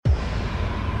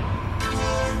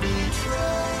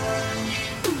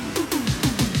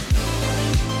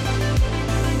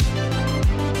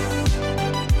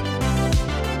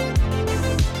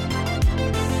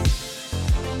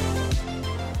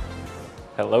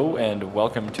Hello and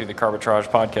welcome to the Carbitrage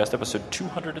Podcast, episode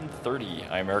 230.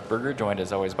 I'm Eric Berger, joined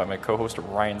as always by my co-host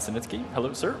Ryan Sinitsky.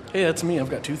 Hello, sir. Hey, that's me.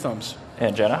 I've got two thumbs.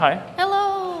 And Jenna, hi.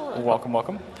 Hello.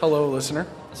 Welcome. Hello, listener.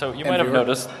 So you And might have viewer.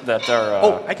 noticed that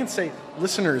our I can say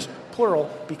listeners, plural,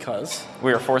 because...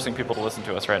 we are forcing people to listen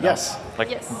to us right Yes. now. Like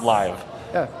Yes. live.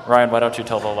 Yeah, Ryan, why don't you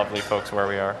tell the lovely folks where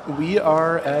we are? we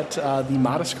are at the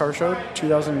Modest Car Show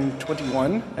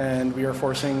 2021, and we are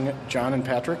forcing John and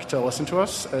Patrick to listen to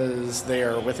us as they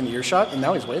are within earshot, and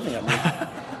now he's waving at me.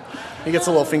 He gets a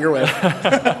little finger wave.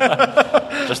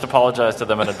 Just apologize to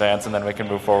them in advance and then we can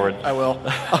move forward. I will.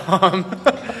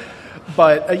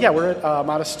 But yeah, we're at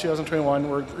Modest 2021.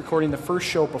 We're recording the first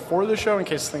show before the show in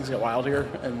case things get wild here.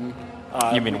 And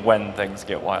You mean when things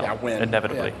get wild? yeah, when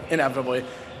Inevitably. Yeah, inevitably.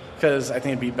 Because I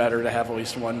think it'd be better to have at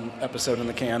least one episode in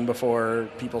the can before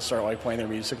people start like playing their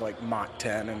music like Mach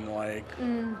 10 and like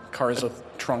cars with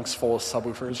trunks full of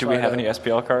subwoofers. Do we have any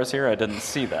SPL cars here? I didn't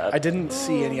see that. I didn't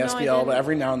see any no, I SPL, didn't. but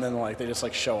every now and then like they just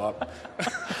like show up.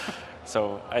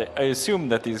 So I assume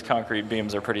that these concrete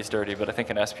beams are pretty sturdy, but I think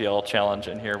an SPL challenge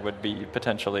in here would be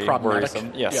potentially Problematic.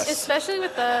 worrisome. Yes. Especially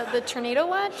with the tornado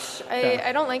watch,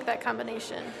 I don't like that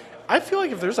combination. I feel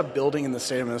like if there's a building in the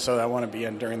state of Minnesota I want to be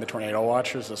in during the tornado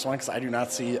watch, there's this one because I do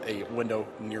not see a window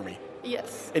near me.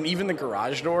 Yes. And even the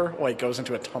garage door like goes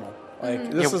into a tunnel.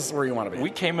 Like this is where you want to be. We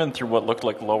came in through what looked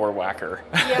like Lower Wacker.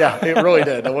 Yeah, it really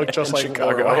did. It looked just In like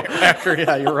Chicago. Lower Wacker.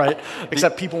 Yeah, you're right.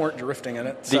 Except people weren't drifting in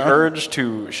it. The so. urge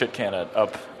to shit can it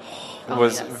up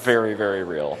was yes. very, very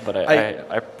real, but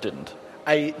I didn't.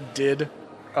 I did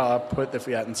put the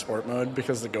Fiat in sport mode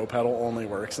because the Go pedal only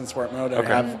works in sport mode. And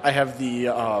Okay. I have the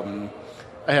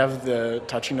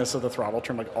touchiness of the throttle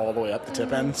turned like all the way up the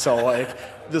tip end, so like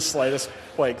the slightest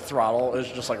like throttle is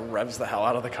just like revs the hell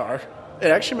out of the car. It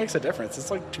actually makes a difference.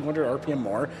 It's like 200 RPM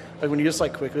more. Like when you just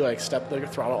like quickly like step the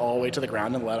throttle all the way to the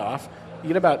ground and let off, you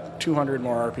get about 200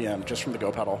 more RPM just from the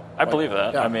Go pedal. I believe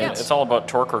that. Yeah. I mean, Yes. it's all about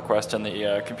torque request in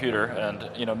the computer, and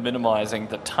minimizing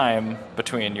the time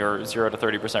between your 0 to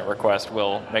 30% request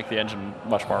will make the engine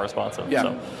much more responsive.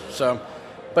 Yeah. So.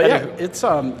 But yeah, Anywho. it's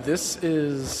this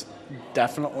is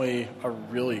definitely a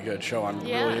really good show. I'm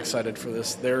Yeah. really excited for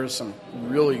this. There's some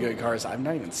really good cars I've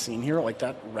not even seen here, like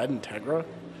that red Integra.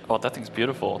 Oh, that thing's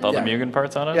beautiful. With all Yeah. the Mugen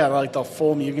parts on it? Yeah, like the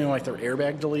full Mugen, like their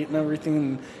airbag delete and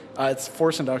everything. It's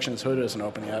forced induction. Its hood isn't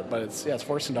open yet, but it's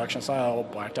forced induction style,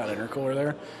 blacked out intercooler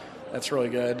there. That's really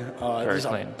good. There's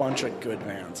clean. a bunch of good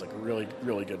vans, like really,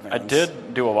 really good vans. I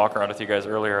did do a walk around with you guys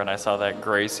earlier, and I saw that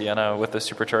gray Sienna with the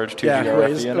supercharged 2 Yeah,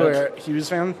 GRFE in it. Hughes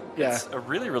van. Yeah. It's a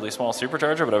really, really small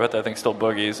supercharger, but I bet that thing still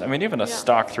boogies. I mean, even a Yeah.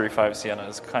 stock 3.5 Sienna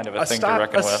is kind of a thing to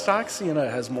reckon with. stock Sienna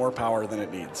has more power than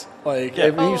it needs. Like, Yeah.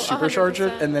 when you Oh, supercharge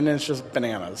it, 100%. and then it's just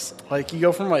bananas. Like, you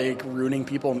go from, like, ruining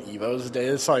people in Evo's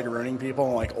days to, like, ruining people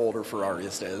in, like, older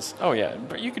Ferraris days. Oh, yeah,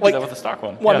 but you could Like, do that with a stock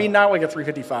one. Well, Yeah. I mean, not like a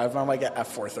 355, but like a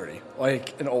F430.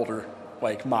 Like, an older,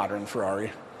 like, modern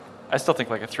Ferrari. I still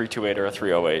think like a 328 or a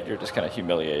 308, you're just going to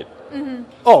humiliate.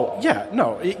 Oh, yeah,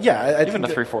 no. I Even think a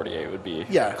that- 348 would be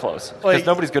Yeah. close. Because Like-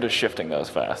 nobody's good at shifting those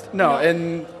fast. No,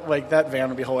 and, like, that van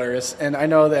would be hilarious. And I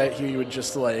know that he would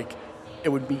just, like, it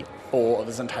would be full of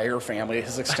his entire family,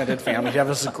 his extended family. He'd have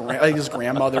his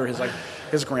grandmother,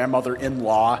 his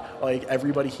grandmother-in-law, like,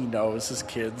 everybody he knows, his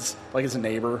kids, like, his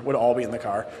neighbor, would all be in the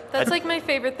car. That's like my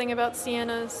favorite thing about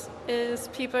Siennas is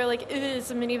people are like,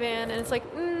 it's a minivan, and it's like,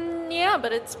 yeah,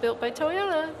 but it's built by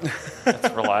Toyota. It's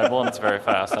reliable and it's very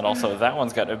fast. And also, that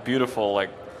one's got a beautiful, like,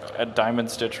 a diamond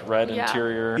stitch red Yeah.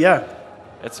 interior. Yeah.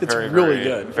 It's It's very, really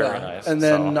very, good. very yeah. nice. And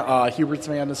then So, Hubert's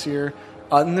van is here.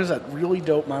 And there's that really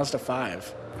dope Mazda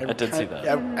 5. I did see that.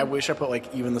 I wish I put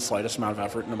like even the slightest amount of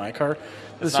effort into my car.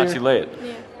 it's this not year. too late.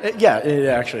 Yeah. It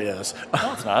actually is.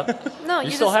 No, it's not. No, You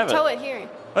you, still just have it. tow it here.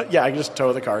 Yeah, I can just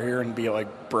tow the car here and be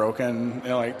like broken. You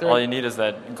know, like All you need is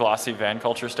that glossy van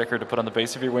culture sticker to put on the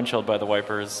base of your windshield by the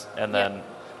wipers, and then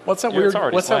what's that Yeah, it's weird?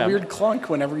 already What's that slammed. weird clunk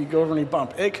whenever you go over any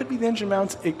bump? It could be the engine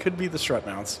mounts. It could be the strut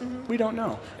mounts. We don't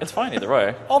know. it's fine either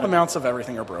way. All the mounts of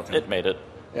everything are broken. It made it.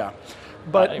 Yeah,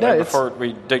 but Anyway, yeah, it's, before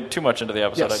we dig too much into the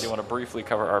episode, Yes. I do want to briefly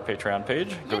cover our Patreon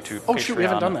page. Go to Oh, shoot, we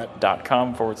haven't done that.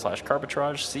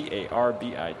 patreon.com/carbitrage,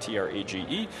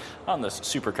 CARBITRAGE. On this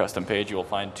super custom page, you will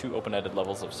find 2 open-ended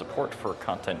levels of support for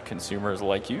content consumers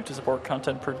like you to support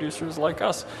content producers like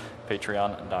us.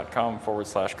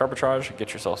 Patreon.com/carbitrage.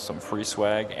 Get yourself some free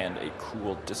swag and a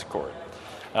cool Discord.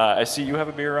 I see you have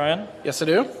a beer, Ryan. yes, I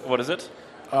do. What is it?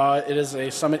 It is a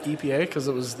Summit EPA because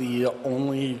it was the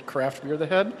only craft beer they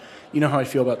had. You know how I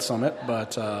feel about Summit,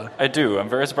 but I do. I'm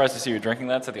very surprised to see you drinking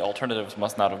that, so the alternatives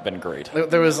must not have been great.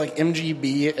 there was like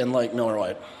MGB and like Miller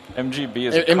Lite. MGB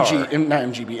is a car. Not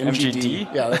MGB, MGD.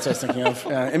 MGD? Yeah, that's what I was thinking of.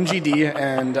 MGD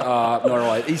and Miller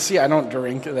Lite. You see, I don't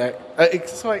drink that.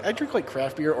 So I drink like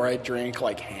craft beer or I drink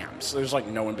like hams. There's like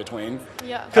no in between.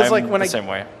 Yeah. Because I'm like when the same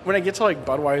way. when I get to like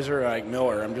Budweiser or like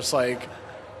Miller, I'm just like,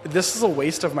 this is a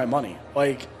waste of my money.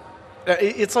 Like,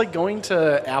 it's like going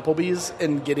to Applebee's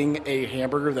and getting a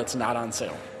hamburger that's not on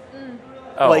sale.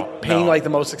 Oh, Like paying no. like the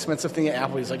most expensive thing at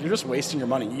Applebee's. Like you're just wasting your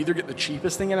money. You either get the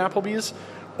cheapest thing at Applebee's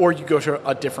or you go to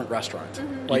a different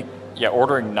restaurant. Like Yeah,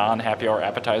 ordering non-happy hour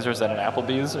appetizers at an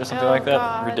Applebee's or something Oh, like that,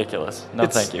 God. ridiculous. No,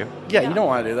 it's- thank you. Yeah, Yeah. you don't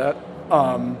want to do that.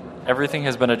 Everything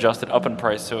has been adjusted up in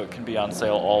price so it can be on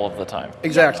sale all of the time.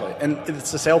 Exactly. And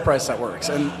it's the sale price that works.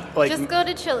 And like Just go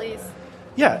to Chili's.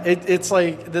 yeah, it's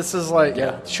like this is like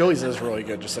Chili's is really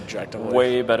good just objectively.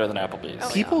 Way better than Applebee's. Oh,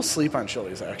 People sleep on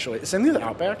Chili's actually. Same thing with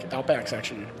Outback. Outback's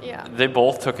actually Yeah. They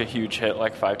both took a huge hit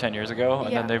like 5-10 years ago,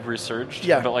 and Yeah. then they've resurged.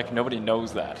 Yeah. But like nobody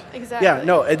knows that. Exactly. yeah,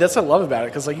 no, and that's what I love about it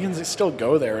because like you can still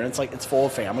go there and it's like it's full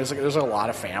of families. Like there's a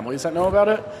lot of families that know about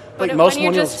it. But Like most when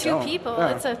you're millennials just 2 don't. people,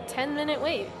 Yeah. it's a 10-minute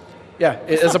wait. Yeah,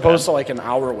 as opposed to like an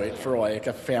hour wait for like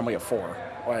a family of 4.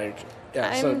 Like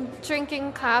yeah, so I'm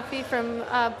drinking coffee from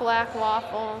Black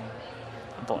Waffle.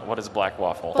 What is Black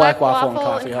Waffle? Black Waffle and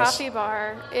Coffee House. Coffee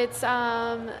Bar. It's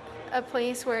a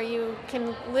place where you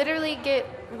can literally get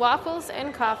waffles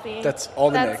and coffee. That's all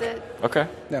they That's make. it. Okay.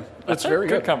 yeah, That's it's very a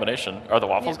good good. combination. Are the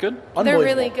waffles Yeah. good? They're Unbelievable.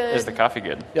 really good. Is the coffee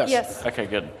good? Yes. Yes. Okay,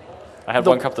 good. I had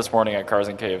The- one cup this morning at Cars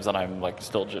and Caves, and I'm like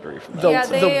still jittery from that. The, Yeah,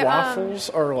 they, the waffles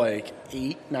are like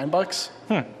 $8-9,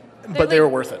 They're, but they like, were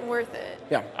worth it. Worth it.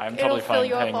 Yeah, I'm It'll totally fill fine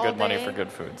you up paying all good money day. for good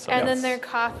food. So And yes. then their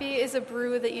coffee is a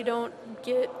brew that you don't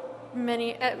get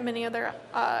at many other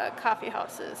coffee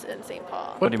houses in St.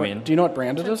 Paul. What do you mean? Do you know what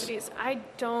brand it is? Jeez, I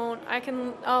don't.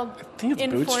 I'll think it's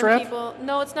inform Bootstrap? people.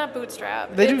 No, it's not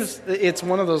Bootstrap. They it's, do. It's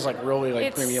one of those like really like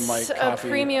It's premium like a coffee.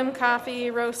 premium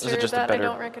coffee roaster is it just a that I better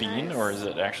don't recognize. bean, or is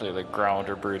it actually like ground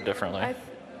or brewed differently?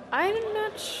 I'm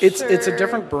not sure. It's a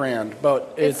different brand,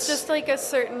 but It's just like a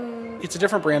certain. it's a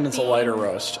different brand. It's a lighter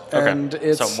roast, okay. and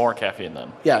it's so more caffeine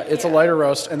then. Yeah, it's a Yeah. lighter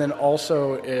roast, and then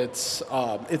also it's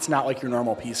not like your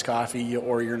normal Peace Coffee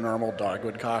or your normal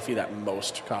Dogwood coffee that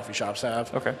most coffee shops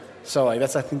have. Okay. So like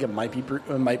that's I think it might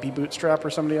be Bootstrap or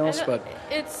somebody else, but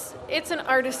It's an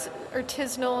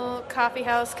artisanal coffee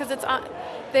house because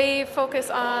they focus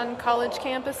on college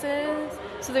campuses.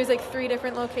 So there's like 3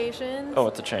 different locations. Oh,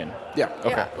 it's a chain. yeah. Okay.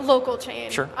 Yeah, local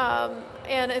chain. Sure.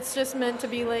 And it's just meant to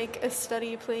be like a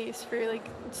study place for like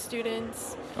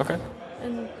students Okay.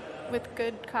 and with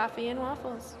good coffee and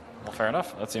waffles. Well, fair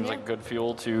enough. That seems Yeah. like good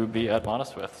fuel to be at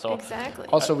Modest with. So Exactly.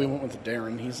 Also, we went with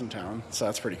Darren. He's in town, so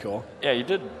that's pretty cool. yeah, you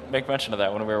did make mention of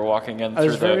that when we were walking in I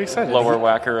was through very the excited. lower He-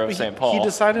 whacker of St. Paul. He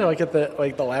decided like at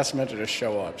the last minute to just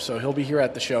show up, so he'll be here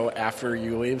at the show after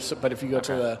you leave. So, but if you go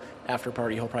to the after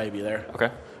party, he'll probably be there.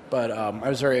 Okay. But I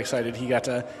was very excited. He got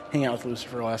to hang out with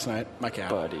Lucifer last night. My cat,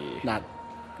 Buddy. not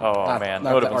Oh Not- man, not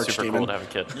that would the have been super Archdemon. cool to have a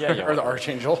kid. Yeah, yeah. or the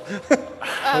Archangel.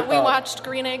 We watched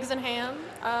Green Eggs and Ham.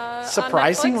 On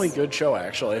Surprisingly Netflix. good show,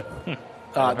 actually.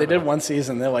 They did one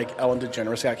season. Then like Ellen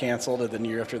DeGeneres got canceled, and then the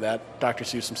year after that, Dr.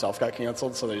 Seuss himself got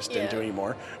canceled, so they just didn't Yeah. do any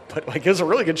more. But like it was a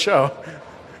really good show.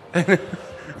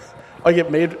 Like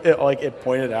it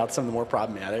pointed out some of the more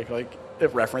problematic. Like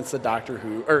it referenced the Doctor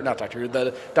Who or not Doctor Who,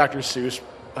 the Dr. Seuss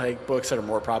like books that are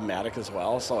more problematic as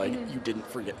well. So like you didn't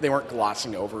forget, they weren't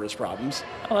glossing over his problems.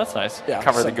 Oh, that's nice. Yeah,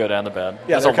 Cover so- the good and the bad.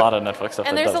 Yeah, There's a they're lot of Netflix stuff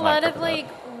And that there's does a not lot of cover that. like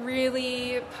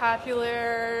really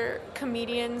popular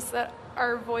comedians that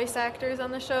are voice actors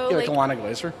on the show. Yeah, like Alana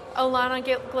Glazer. Alana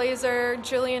Glazer,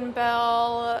 Jillian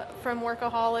Bell from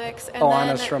Workaholics, and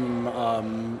Alana's then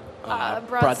from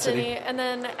Broad City, and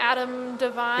then Adam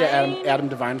Devine. Yeah, Adam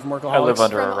Devine from Workaholics. I live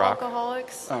under from a rock.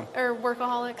 Alcoholics Oh. or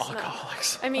Workaholics. No.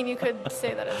 Alcoholics. I mean, you could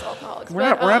say that it's Alcoholics. We're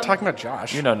not talking about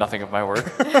Josh. You know nothing of my work.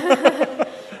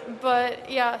 But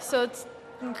yeah, so it's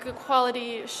a good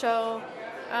quality show.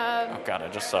 Oh god, I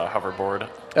just saw a hoverboard.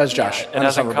 As Josh. It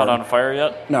hasn't caught on fire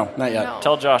yet. No, not yet. No.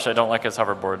 Tell Josh I don't like his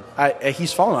hoverboard.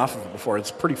 He's fallen off of it before.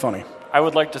 It's pretty funny. I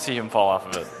would like to see him fall off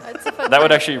of it. It's a fun That would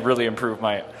time. actually really improve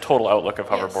my total outlook of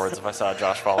hoverboards if I saw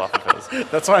Josh fall off of his.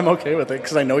 That's why I'm okay with it,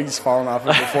 because I know he's fallen off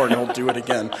of it before and he'll do it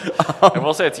again. I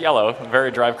will say it's yellow,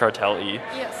 very Drive Cartel-y.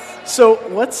 Yes. So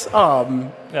let's Yeah,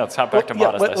 let's hop back to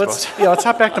Modest, I let's suppose. let's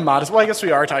hop back to Modest. Well, I guess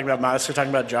we are talking about Modest. We're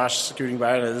talking about Josh scooting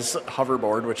by on his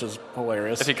hoverboard, which is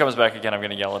hilarious. If he comes back again, I'm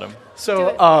going to yell at him.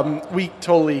 So we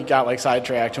totally got like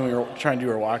sidetracked when we were trying to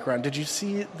do our walk around. Did you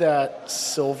see that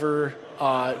silver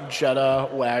Jetta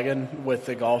wagon with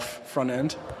the Golf front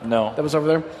end No. that was over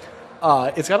there.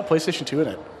 It's got a PlayStation 2 in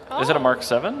it. Is it a Mark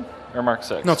 7 or Mark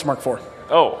 6? No, it's a Mark 4.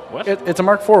 Oh, what? It's a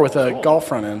Mark 4 with a Cool. Golf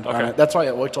front end on Okay. it. That's why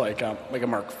it looked like a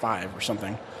Mark 5 or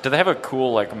something. Do they have a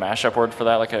cool like mashup word for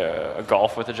that, like a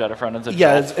golf with a Jetta front end?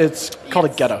 Yeah, it's called a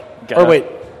Getta. Getta. Or wait,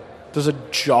 there's a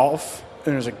Jolf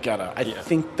and there's a Getta. I Yeah.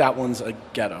 think that one's a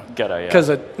Getta. Getta, yeah.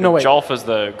 Because no wait, Jolf is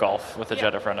the golf with the Yeah.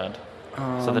 Jetta front end.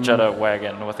 So the Jetta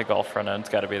wagon with the golf front end's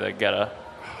got to be the Getta.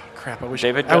 crap. I wish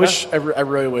David I wish Guetta? I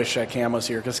really wish Cam was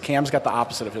here because Cam's got the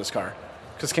opposite of his car.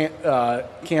 Because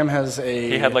Cam has a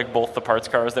He had like both the parts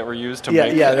cars that were used to yeah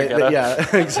make yeah the Getta.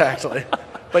 yeah exactly.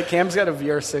 But Cam's got a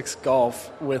VR6 Golf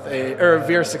with a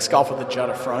VR6 Golf with a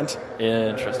Jetta front.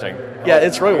 Interesting. Yeah,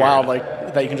 it's really wild.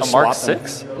 Like that you can just Mark swap them.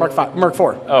 6? Mark 5, Mark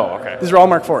 4. Oh, okay. These are all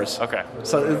Mark 4s. Okay.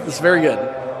 So it's very good.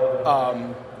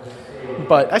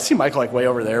 But I see Michael like way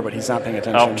over there, but he's not paying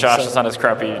attention. Oh, Josh so is on his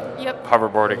crappy Yep.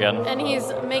 hoverboard again. And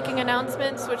he's making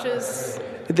announcements, which is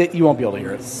You won't be able to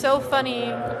hear it. so funny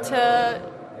to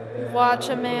watch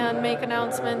a man make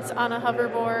announcements on a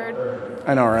hoverboard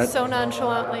I know, right? so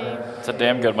nonchalantly. It's a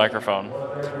damn good microphone.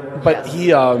 But he,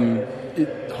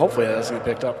 hopefully that doesn't get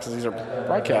picked up because these are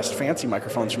broadcast fancy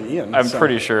microphones from Ian. I'm so-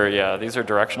 pretty sure, yeah. These are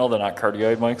directional. They're not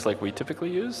cardioid mics like we typically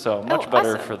use, so much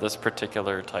better awesome. for this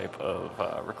particular type of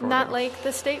recording. Not like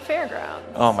the state fairground.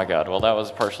 Oh my god, well that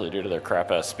was partially due to their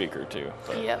crap-ass speaker too.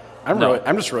 But Yep.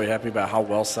 I'm just really happy about how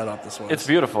well set up this was. it's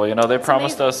beautiful. You know, they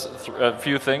promised us a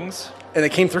few things, and it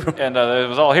came through. and it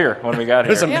was all here when we got It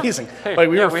here. was amazing. Hey, Like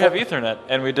we were have full- Ethernet,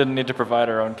 and we didn't need to provide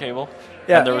our own cable.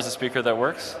 Yeah. And there was a speaker that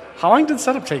works. How long did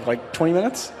setup take? Like 20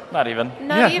 minutes? Not even.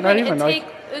 Not Yeah, even. not even, like,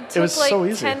 It took was like so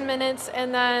easy. 10 minutes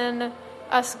and then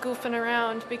us goofing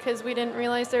around because we didn't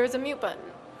realize there was a mute button.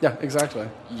 Yeah, exactly.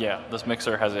 Yeah, this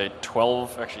mixer has a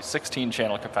 16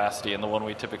 channel capacity, and the one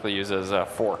we typically use is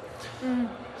 4.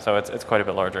 So it's quite a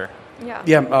bit larger. Yeah.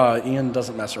 Yeah, Ian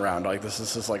doesn't mess around. Like this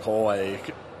is his like whole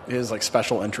like his like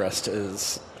special interest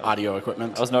is audio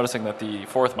equipment. I was noticing that the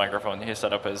fourth microphone he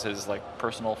set up as his like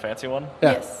personal fancy one.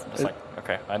 Yeah. Yes. Just like,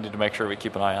 okay, I need to make sure we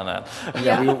keep an eye on that.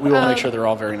 Yeah, we will make sure they're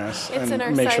all very nice It's and in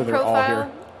our make side sure they're all profile.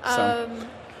 here. So.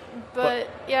 But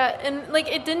yeah, and like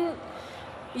it didn't.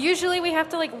 Usually we have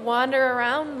to like wander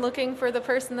around looking for the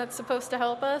person that's supposed to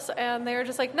help us, and they were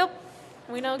just like, "Nope,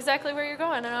 we know exactly where you're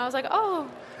going." And I was like, "Oh."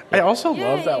 I also Yay.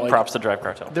 love that like Props to Drive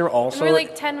Cartel. they're And also we're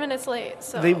like 10 minutes late,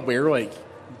 so they wear like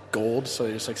gold, so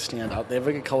they just like stand out. They have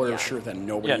like a color of shirt that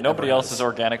nobody. Yeah, nobody ever else has. is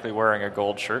organically wearing a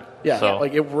gold shirt. Yeah, so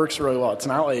like it works really well. It's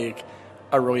not like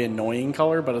a really annoying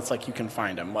color, but it's like you can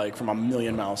find them like from a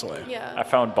million miles away. yeah. I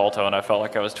found Balto and I felt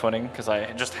like I was twinning because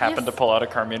I just happened Yes. to pull out a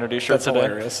Carmunity shirt That's today,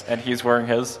 hilarious. and he's wearing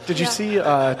his. Did you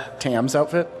Yeah. see Tam's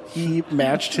outfit? He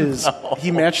matched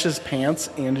his pants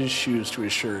and his shoes to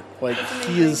his shirt. Like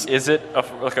he is. Is it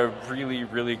like a really,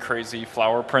 really crazy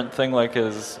flower print thing like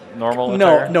his normal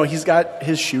attire? No, he's got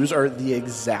his shoes are the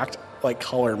exact like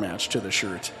color match to the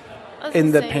shirt, That's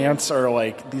and the insane. pants are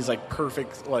like these like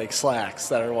perfect like slacks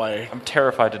that are like I'm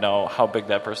terrified to know how big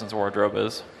that person's wardrobe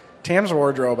is. Tam's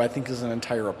wardrobe. I think is an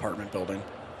entire apartment building.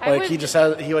 I Like would- he just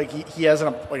has he has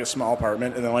like a small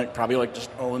apartment and then like probably like just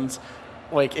owns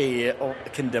like a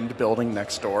condemned building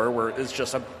next door where it's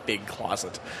just a big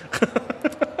closet.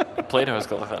 Play-Doh is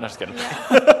good like that. I'm just kidding.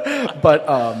 But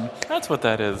That's what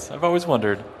that is. I've always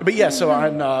wondered. But yeah, so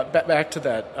on back to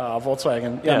that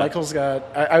Volkswagen. Yeah, Yeah. Michael's got.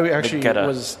 I actually Getta.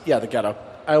 was the Getta.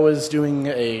 I was doing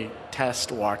a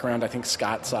test walk around. I think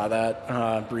Scott saw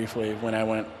that briefly when I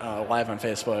went live on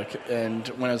Facebook, and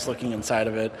when I was looking inside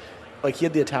of it, like he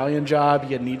had the Italian Job,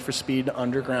 he had Need for Speed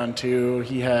Underground 2,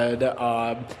 he had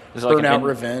Is it like Burnout an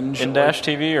Revenge. in-dash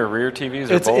TV or rear TVs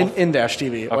or It's both? in-dash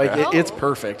TV. Like Okay. it's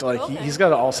perfect. Like Okay. he's got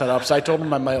it all set up. So I told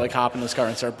him I might like hop in this car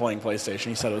and start playing PlayStation.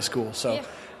 He said it was cool. So Yeah.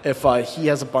 if he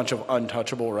has a bunch of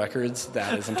untouchable records,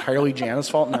 that is entirely Jana's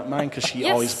fault, not mine, because she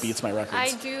Yes. always beats my records.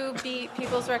 I do beat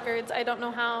people's records. I don't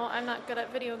know how. I'm not good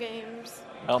at video games.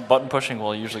 Well, button pushing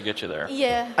will usually get you there.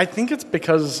 Yeah. I think it's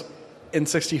because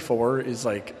N64 is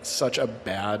like such a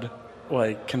bad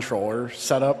like controller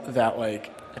setup that like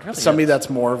It really somebody is. that's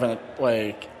more of a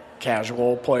like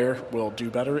casual player will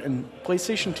do better. And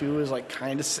PlayStation 2 is like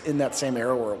kind of in that same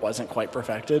era where it wasn't quite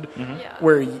perfected. Mm-hmm. Yeah.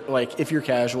 Where like if you're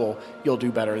casual, you'll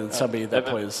do better than somebody that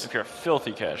plays. If you're a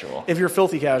filthy casual. If you're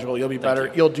filthy casual, you'll be better.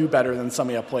 you. You'll do better than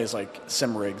somebody that plays like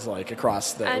sim rigs like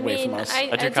across the way from us. I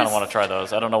do kind of want to try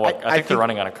those. I don't know what. I think they're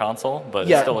running on a console, but it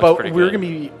yeah, still looks but pretty we're good.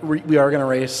 gonna be we are gonna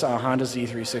race Honda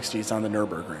Z360s on the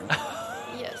Nürburgring.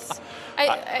 Yes.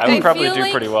 I would probably feel do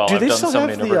like pretty well. Do I've they done still so have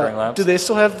many the Nürburgring laps. Do they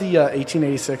still have the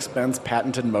 1886 Benz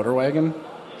patented motor wagon?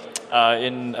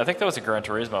 I think that was a Gran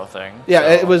Turismo thing. Yeah, so-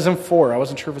 it was in 4. I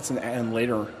wasn't sure if it's in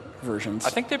later versions. I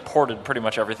think they ported pretty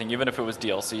much everything, even if it was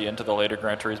DLC, into the later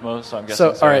Gran Turismo. So I'm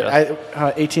guessing. So, all right, yeah.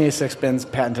 1886 Benz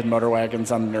patented motor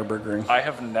wagons on the Nürburgring. I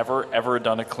have never ever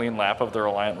done a clean lap of the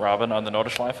Reliant Robin on the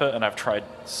Nordschleife, and I've tried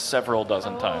several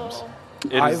dozen times.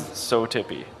 It is I've- so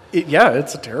tippy.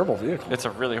 It's a terrible vehicle. It's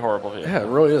a really horrible vehicle. Yeah, it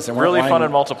really is. They weren't Really fun lying-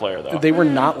 in multiplayer, though. They were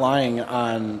not lying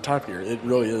on Top Gear. It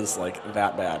really is like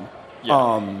that bad.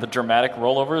 Yeah. The dramatic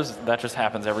rollovers, that just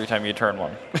happens every time you turn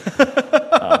one.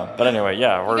 But anyway,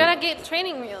 yeah, You gotta get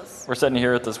training wheels. we're sitting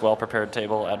here at this well-prepared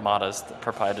table at Modest,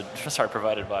 provided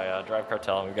by Drive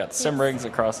Cartel. We've got sim rigs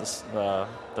across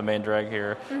the main drag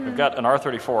here. We've got an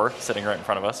R34 sitting right in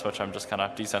front of us, which I'm just kind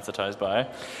of desensitized by.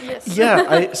 Yes. Yeah,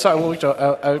 I looked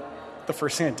out. The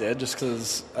first thing I did, just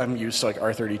because I'm used to like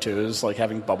R32s, like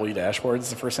having bubbly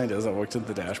dashboards, the first thing I did is I looked at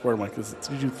the dashboard. I'm like,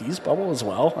 do these bubble as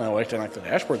well? And I looked and like the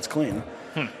dashboard's clean.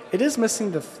 It is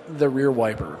missing the rear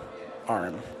wiper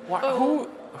arm. Who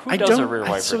I does don't. a rear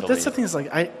wiper So delete? that's the thing is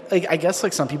like I guess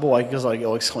like some people like because like it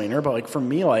looks cleaner, but like for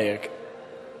me like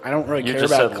I don't really You care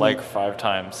just about said like 5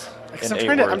 times in 8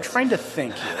 I'm words. trying to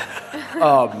think here.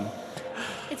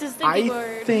 It's a sticky I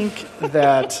board. think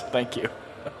that Thank you.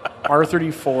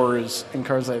 R34s and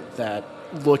cars like that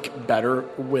look better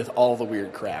with all the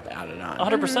weird crap added on.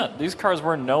 100%. These cars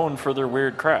were known for their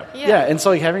weird crap. Yeah, and so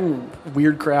like having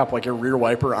weird crap like a rear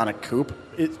wiper on a coupe,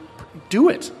 do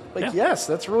it. Like Yeah. yes,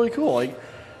 that's really cool. Like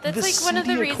That's the like one of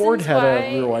the CD Accord reasons had why-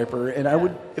 a rear wiper, and I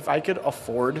would if I could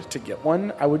afford to get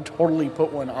one, I would totally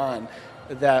put one on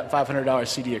that $500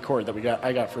 CD Accord that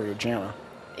I got for JAMA.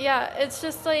 Yeah, it's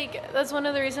just like that's one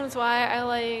of the reasons why I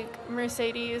like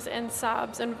Mercedes and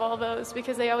Saabs and Volvos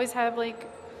because they always have like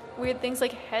weird things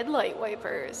like headlight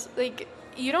wipers. Like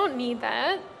you don't need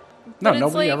that. No, but it's,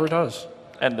 nobody like, ever does.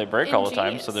 And they break all the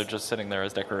time, so Ingenious. they're just sitting there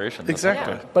as decorations.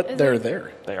 Exactly, Yeah. but Isn't they're it-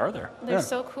 there. They are there. They're Yeah.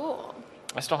 so cool.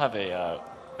 I still have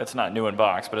it's not new in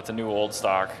box, but it's a new old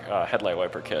stock headlight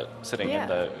wiper kit sitting Yeah.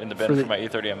 in the bin For for, the- my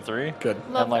E30 M3. Good.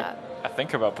 Love and like that. I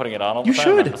think about putting it on all You the time.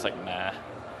 and should. I'm just like, nah.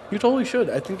 You totally should.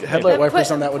 I think headlight But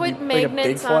wipers on that would be put like a big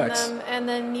magnets flex. on them, and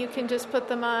then you can just put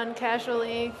them on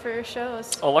casually for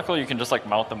shows. Oh, luckily you can just like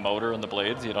mount the motor and the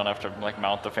blades. You don't have to like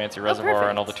mount the fancy reservoir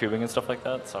and all the perfect. tubing and stuff like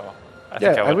that. So I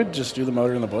Yeah, think I would just do the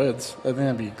motor and the blades. I think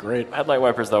that'd be great. Headlight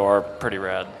wipers though are pretty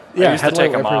rad. Yeah, I used to headlight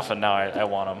take them wipers- off, and now I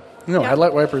want them. No, Yeah.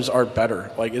 headlight wipers are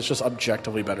better. Like it's just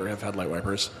objectively better to have headlight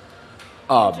wipers.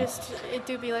 It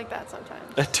do be like that sometimes.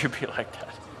 It do be like that.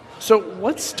 So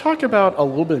let's talk about a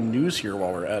little bit of news here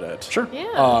while we're at it. Sure.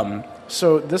 Yeah.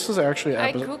 So this is actually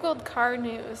I googled car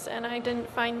news and I didn't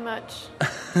find much.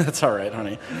 that's all right,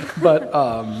 honey. But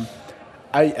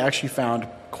I actually found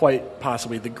quite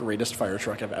possibly the greatest fire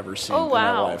truck I've ever seen Oh, in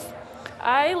my wow. life.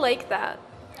 I like that.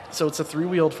 So it's a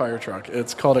 3-wheeled fire truck.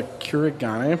 It's called a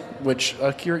Kurigane, which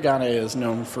a Kurigane is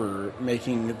known for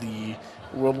making the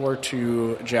World War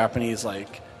II Japanese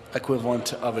like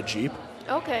equivalent of a Jeep.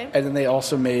 Okay. And then they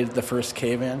also made the first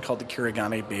K-van called the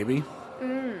Kurigane Baby,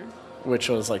 which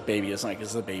was like baby is like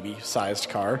is a baby-sized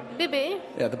car. Bibi.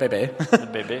 Yeah, the baby.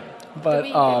 Baby. But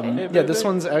Baby. yeah, this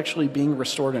one's actually being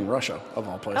restored in Russia, of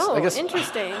all places. Oh, I guess.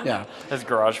 interesting. Yeah, Is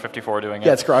Garage 54 doing it?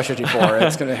 yeah, it's Garage 54.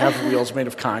 It's going to have wheels made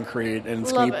of concrete, and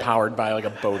it's going to Love be it. powered by like a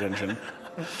boat engine,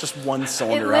 just one It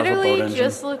cylinder out of a boat literally engine.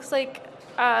 just looks like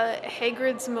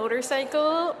Hagrid's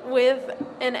motorcycle with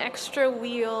an extra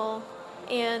wheel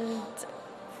and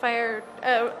fire.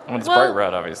 When it's well, bright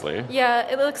red, obviously. Yeah,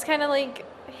 it looks kind of like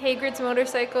Hagrid's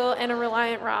motorcycle and a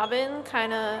Reliant Robin,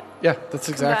 kind of. Yeah, that's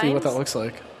exactly what that combines. looks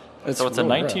like. So it's a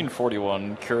really rad.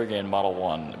 1941 Kurigane Model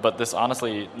 1. But this,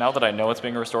 honestly, now that I know it's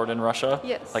being restored in Russia,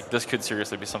 Yes. like this could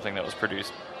seriously be something that was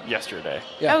produced yesterday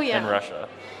Yeah. Oh, yeah. in Russia.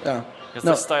 Yeah. Because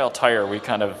No, this style tire we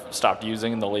kind of stopped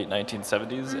using in the late 1970s,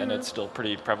 Mm-hmm. and it's still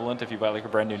pretty prevalent if you buy like a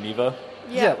brand new Niva.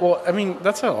 yeah, well, I mean,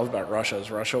 that's what I love about Russia is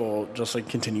Russia will just like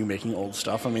continue making old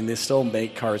stuff. I mean, they still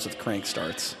make cars with crank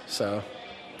starts, so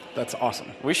that's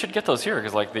awesome. We should get those here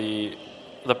because like the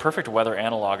perfect weather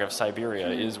analog of Siberia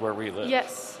is where we live.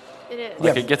 Yes, it is.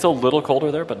 Like Yeah. it gets a little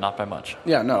colder there, but not by much.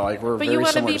 Yeah, no, like we're But very you want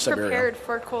to similar be to Siberia. prepared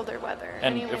for colder weather.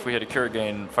 And anyway. if we had a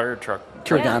Kurigane fire truck,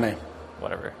 Kurigane.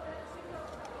 whatever.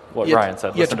 What You have Ryan to- said.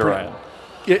 you have Listen to to pro- Ryan.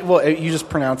 Yeah, well, you just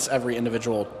pronounce every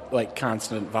individual like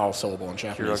consonant, vowel, syllable in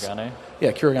Japanese. Kurigane.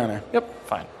 Yeah, Kurigane. Yep.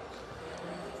 Fine.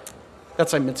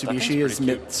 That's why thing's Mitsubishi is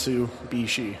pretty cute.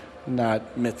 Mitsubishi,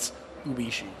 not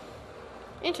Mitsubishi.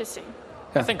 Interesting.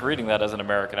 I think reading that as an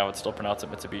American, I would still pronounce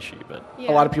it Mitsubishi, but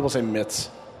Yeah. A lot of people say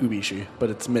Mitsubishi, but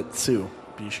it's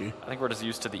Mitsubishi. I think we're just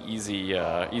used to the easy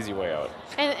way out.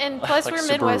 And plus Like we're Subaru.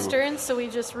 Midwestern, so we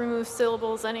just remove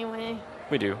syllables anyway.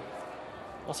 We do.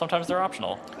 well, sometimes they're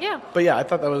optional. Yeah. But yeah, I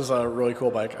thought that was a really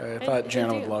cool bike. I thought I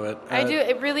Jana do. would love it. I do.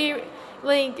 It really,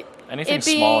 like, Anything it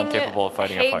small and being capable of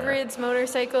fighting a fire. Hagrid's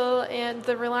motorcycle and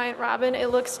the Reliant Robin, it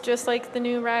looks just like the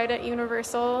new ride at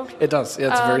Universal. It does.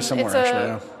 Yeah, it's very similar, it's actually. a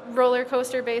Yeah. roller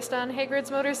coaster based on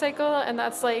Hagrid's motorcycle, and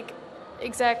that's like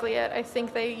exactly it. I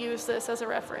think they use this as a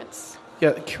reference.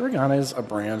 Yeah, Kurigane is a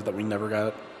brand that we never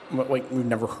got, like we've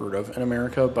never heard of in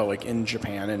America, but like in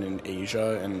Japan and in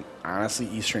Asia and honestly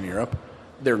Eastern Europe,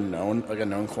 they're known, like a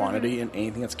known quantity, and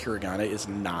anything that's Kurigane is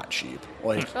not cheap.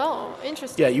 Like, Oh,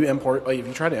 interesting. yeah, you import, like if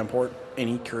you try to import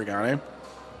any Kurigane,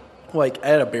 like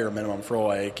at a bare minimum for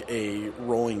like a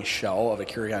rolling shell of a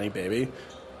Kurigane baby,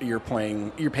 you're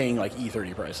paying like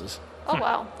E30 prices. Oh,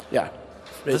 wow. Yeah.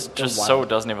 This It's just wild. so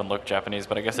doesn't even look Japanese,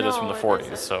 but I guess it is from No, the it 40s.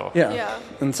 isn't. So Yeah. Yeah.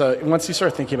 And so once you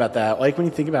start thinking about that, like when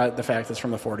you think about the fact that it's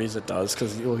from the 40s, it does,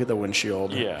 because you look at the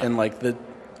windshield. Yeah. And like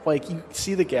you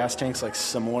see the gas tanks like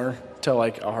similar to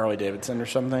like a Harley Davidson or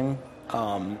something.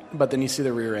 But then you see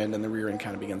the rear end, and the rear end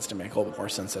kind of begins to make a little bit more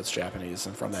sense that's Japanese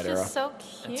and from that It's era. just so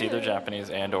cute. it's either Japanese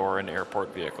and or an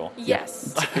airport vehicle.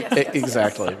 Yes. Yes, yes,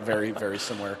 Exactly. Very, very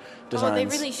similar designs. Oh, they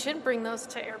really should bring those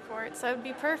to airports. That would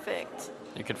be perfect.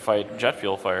 You could fight jet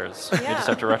fuel fires. You Yeah. just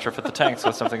have to retrofit the tanks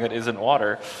with something that isn't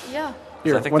water. Yeah.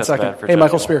 Here, I think one that's second. bad for Hey, jet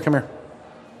Michael fuel. Spear, come here.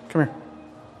 Come here.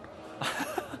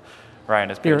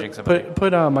 Ryan is Here, paging somebody.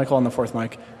 put Michael on the fourth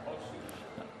mic.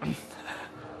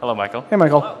 Hello, Michael. Hey,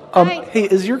 Michael. Hi. Hey,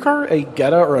 is your car a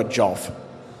Jetta or a Jolf?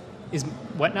 Is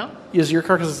what now? Is your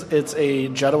car, because it's a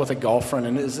Jetta with a Golf front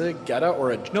end, is it a Jetta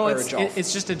or a No, or it's a Jolf?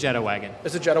 it's just a Jetta wagon.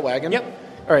 It's a Jetta wagon? Yep.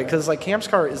 All right, because like Cam's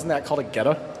car, isn't that called a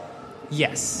Jetta?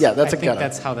 Yes. Yeah, that's I a think Jetta.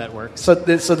 that's how that works. So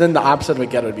then the opposite of a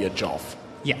Jetta would be a Jolf.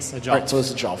 Yes, a All Jolf. right, so this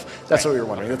is a Jolf. That's what we were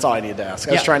wondering. That's all I needed to ask.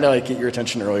 I was Yeah. trying to like get your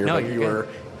attention earlier, No, but you're you good. were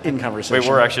in conversation. We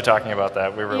were actually talking about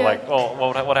that. We were Yeah. like, well,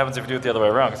 what happens if you do it the other way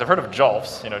around? Because I've heard of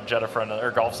Jolfs, Jetta front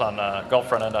or Golfs on Golf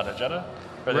front end on a Jetta,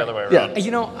 or the other way Yeah. around.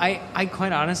 You know, I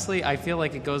quite honestly, I feel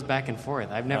like it goes back and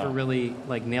forth. I've never really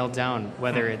like nailed down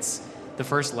whether it's the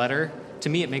first letter. To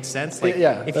me, it makes sense. Like,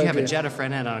 Yeah, if you have a okay. Jetta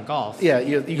front end on a Golf, Yeah,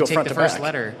 you go take front the to first back.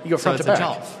 letter, You go front so to it's back,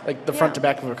 a Jolf. like the front to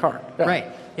back of a car. Yeah. Right?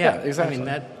 Yeah, exactly. I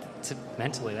mean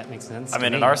mentally that makes sense. I to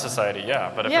mean, me. in our society, yeah,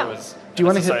 but if Yeah. it was Do you in a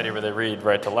wanna hit- society where they read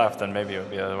right to left, then maybe it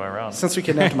would be the other way around. Since we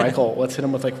kidnapped Michael, let's hit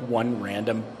him with like one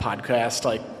random podcast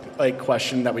like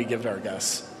question that we give to our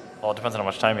guests. Well, it depends on how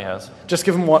much time he has. Just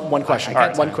give him one question.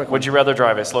 got One time. quick one. Would you rather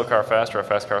drive a slow car fast or a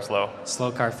fast car slow?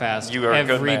 slow car fast You are a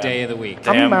good every man. day of the week.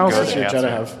 How many Damn miles good does your answer. Jetta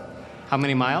have? How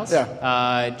many miles?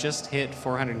 Yeah. Just hit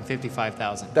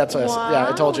 455,000. That's what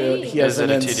I told you. He has Is it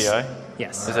a ins- TDI?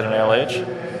 Yes. Is it an ALH?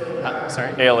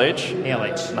 Sorry. ALH?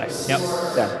 ALH. Nice. Yep.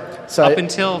 Yeah. So Up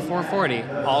until 440,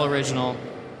 all original,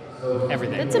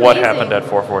 everything. That's What amazing. happened at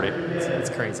 440? It's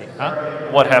crazy. Huh?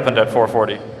 What happened at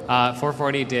 440?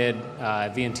 440 did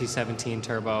VNT 17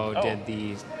 turbo, Oh. did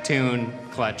the tune,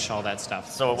 clutch, all that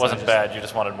stuff. So it wasn't bad. You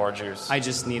just wanted more juice. I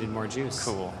just needed more juice.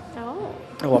 Cool. Oh.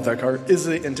 I love that car. Is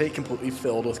the intake completely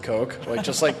filled with Coke? Like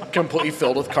just like completely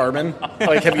filled with carbon?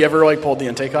 Like have you ever like pulled the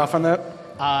intake off on that?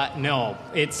 No,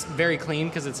 it's very clean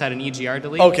because it's had an EGR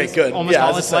delete. Okay, It's good. Almost Yeah, I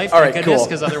all was its just like, life, all thank right, goodness, cool.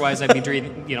 because otherwise I'd be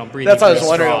breathing, breathing That's what I through was a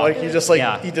wondering. straw. Like you just like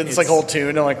Yeah, you did this like it's- whole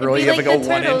tune and like really Be you have like a the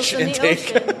 1 turtles inch in the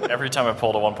intake. ocean. Every time I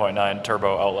pulled a 1.9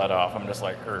 turbo outlet off, I'm just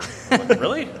like,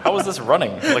 really? How is this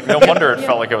running? Like, no wonder it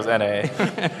felt like it was NA.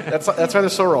 That's why they're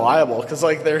so reliable because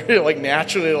like they're like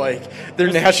naturally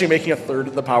making a third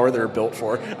of the power they're built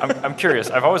for. I'm curious.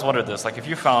 I've always wondered this. Like, if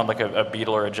you found like a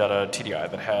Beetle or a Jetta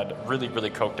TDI that had really, really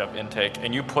coked up intake,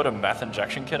 and you put a meth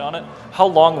injection kit on it, how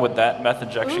long would that meth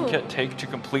injection kit take to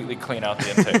completely clean out the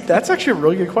intake? That's actually a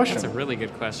really good question. That's a really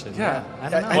good question. Yeah. I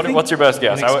don't know. I think- What's your best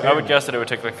guess? An I would experiment. guess that it would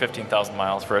take like 15,000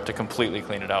 miles for it to completely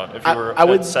clean it out. If you were I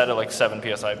would- set at like 7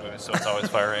 psi boost, so it's always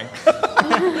firing.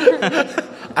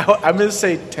 I'm going to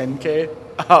say 10K,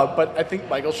 but I think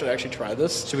Michael should actually try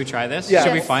this. Should we try this? Yeah.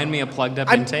 Should we Yes. find me a plugged up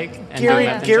I'm intake and do a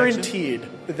meth injection? guaranteed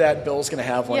that Bill's going to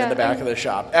have one in Yeah, the back of the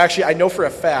shop. Actually, I know for a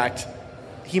fact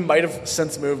he might have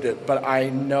since moved it, but I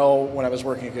know when I was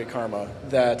working at Good Karma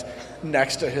that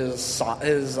next to his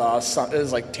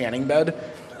like tanning bed,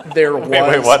 there was.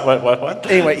 Wait, what?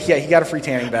 Anyway, yeah, he got a free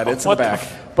tanning bed. It's in the What the back.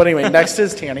 But anyway, next to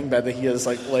his tanning bed that he has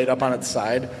like laid up on its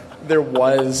side, there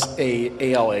was a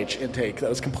ALH intake that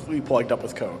was completely plugged up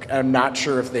with Coke. And I'm not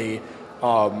sure if they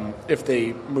if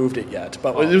they moved it yet.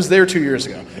 But it was there 2 years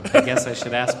ago. I guess I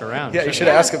should ask around. Yeah, you should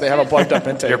ask if they have a plugged-up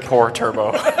intake. Your poor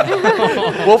turbo.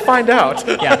 We'll find out.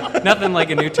 Yeah, nothing like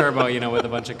a new turbo, with a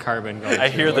bunch of carbon going. I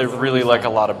hear they really like a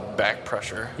lot of back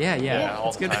pressure. Yeah, all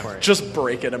it's the good time. for it. Just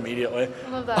break it immediately. I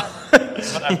love that.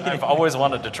 But I've always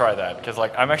wanted to try that because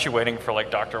I'm actually waiting for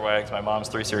Dr. Wags, my mom's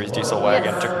 3 Series diesel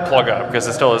wagon, to plug up because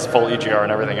it still has full EGR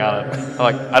and everything on it.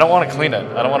 I don't want to clean it.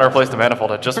 I don't want to replace the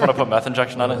manifold. I just want to put meth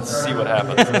injection on it and see what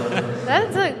happens.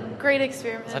 That's a great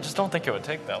experiment. I just don't think it would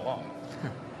take that long.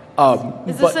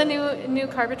 Is this a new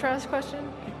Carbitrage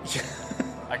question?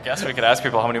 I guess we could ask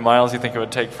people how many miles you think it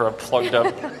would take for a plugged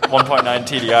up 1.9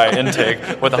 TDI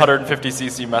intake with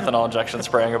 150cc methanol injection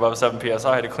spraying above 7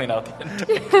 psi to clean out the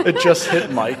intake. It just hit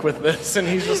Mike with this, and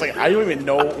he's just like, I don't even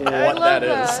know what that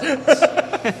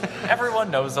is.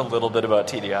 Everyone knows a little bit about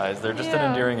TDIs. They're just an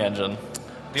endearing engine.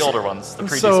 The older ones, the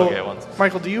pre-Dieselgate ones.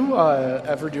 Michael, do you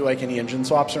ever do any engine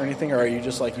swaps or anything, or are you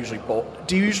just usually bolt?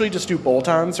 Do you usually just do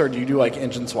bolt-ons, or do you do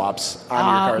engine swaps on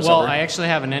your cars? Well, I actually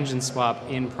have an engine swap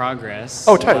in progress.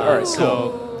 Oh, tight. All right, cool.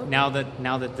 So now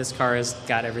that this car has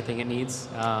got everything it needs,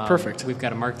 perfect. We've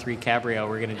got a Mark III Cabrio.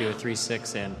 We're going to do a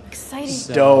 3.6 in. Exciting.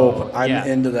 So, dope. I'm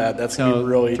into that. That's going to be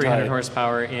really 300 tight.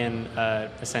 horsepower in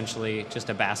essentially just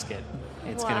a basket.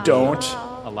 It's going to be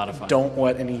a lot of fun. Don't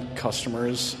let any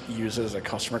customers use it as a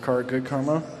customer car at Good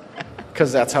Karma,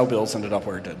 because that's how Bill's ended up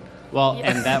where it did. Well,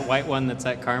 and that white one that's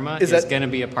at Karma is going to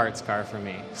be a parts car for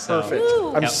me. So, perfect.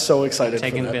 I'm so excited for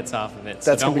that. Taking the bits off of it.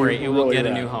 That's so don't worry, it will really get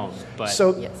rad. a new home. But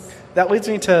so that leads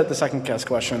me to the second guest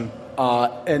question.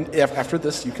 And after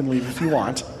this, you can leave if you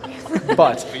want.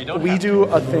 But we do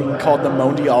a thing called the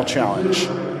Mondial Challenge.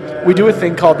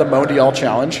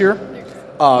 Here.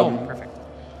 Perfect.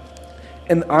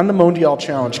 And on the Mondial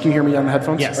Challenge, can you hear me on the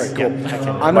headphones? Yes. All right, cool. Yep,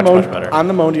 I can. Much better. On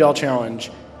the Mondial Challenge,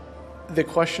 the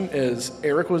question is,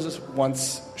 Eric was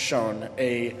once shown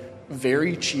a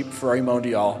very cheap Ferrari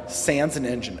Mondial sans an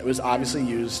engine. It was obviously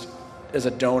used as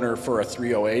a donor for a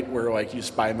 308, where you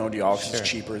just buy a Mondial because it's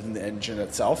cheaper than the engine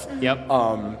itself. Yep.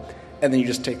 And then you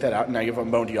just take that out, and now you have a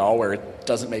Mondial where it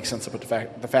doesn't make sense to put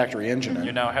the factory engine in.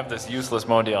 You now have this useless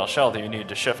Mondial shell that you need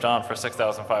to shift on for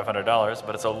 $6,500,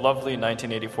 but it's a lovely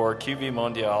 1984 QV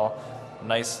Mondial,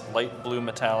 nice light blue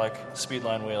metallic,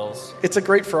 speedline wheels. It's a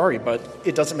great Ferrari, but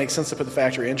it doesn't make sense to put the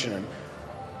factory engine in.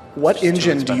 What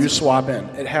engine do you swap in?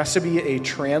 It has to be a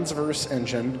transverse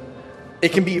engine.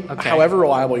 It can be however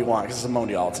reliable you want, because it's a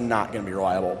Mondial. It's not going to be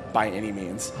reliable by any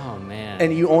means. Oh, man.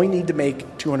 And you only need to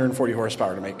make 240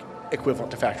 horsepower to make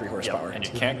equivalent to factory horsepower. Yep, and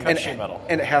you can't cut sheet metal.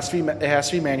 And it has to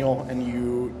be manual, and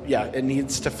it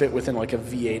needs to fit within a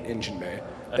V8 engine bay.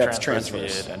 That's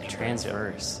transverse.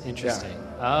 Transverse. Interesting.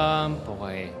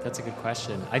 Boy, that's a good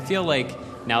question. I feel like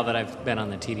now that I've been on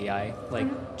the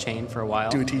TDI chain for a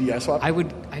while, do a TDI swap. I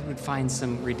would find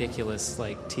some ridiculous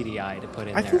TDI to put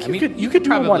in I there. think you could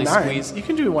do a probably 1.9. squeeze. You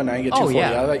can do a 1.9 and get 240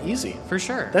 out of that easy. For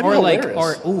sure. That'd be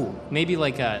hilarious. Maybe a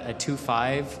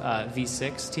 2.5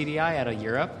 V6 TDI out of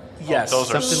Europe. Yes, those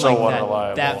are something so like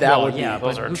unreliable. That would be.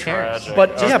 Those are who cares? tragic.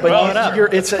 But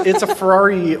Just it's a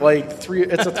Ferrari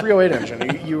it's a 308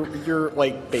 engine. Your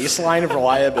baseline of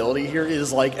reliability here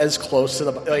is as close to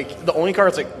the only car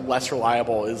that's less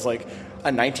reliable is a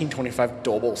 1925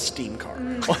 Doble steam car.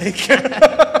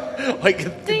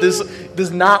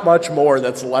 There's not much more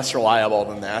that's less reliable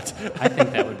than that. I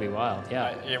think that would be wild.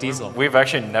 Yeah, diesel. We've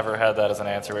actually never had that as an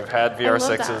answer. We've had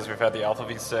VR6s. that. We've had the Alpha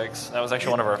V6. That was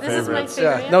actually one of our This is my favorites.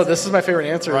 favorite Yeah, answer. no, this is my favorite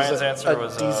answer. Ryan's is answer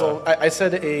was, diesel. I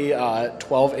said a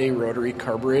 12A rotary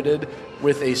carbureted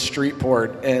with a street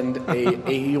port and a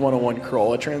AE101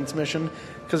 Corolla transmission,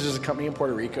 because there's a company in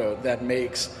Puerto Rico that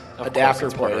makes adapter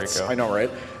it's Puerto plates. Rico. I know,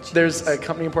 right? There's a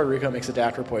company in Puerto Rico that makes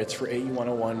adapter plates for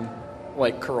AE101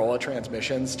 Corolla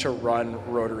transmissions to run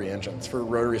rotary engines for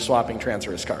rotary swapping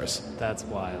transverse cars. That's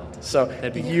wild. So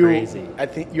that'd be crazy. I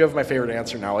think you have my favorite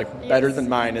answer now. Better than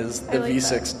mine is the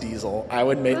V6 diesel. That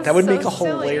would make That's a so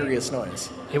silly. hilarious noise.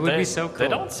 It would be so cool. They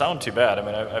don't sound too bad. I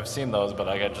mean, I've seen those, but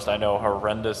I know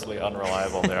horrendously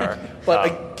unreliable they are.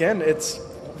 But again, it's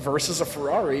versus a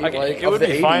Ferrari. It would of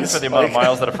be the fine 80s. for the amount of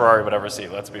miles that a Ferrari would ever see.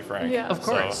 Let's be frank. Yeah. Of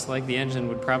course. The engine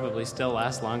would probably still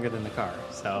last longer than the car.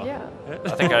 So Yeah. I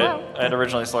think I had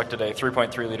originally selected a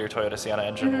 3.3 liter Toyota Sienna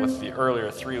engine with the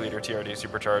earlier 3 liter TRD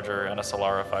supercharger and a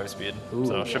Solara 5-speed.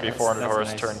 So it should be 400 that's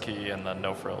horse, nice. turnkey, and then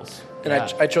no frills. And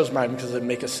I chose mine because it'd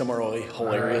make a similarly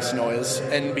hilarious noise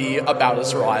and be about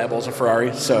as reliable as a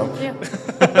Ferrari. So Yeah.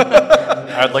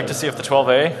 I'd like to see if the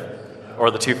 12A or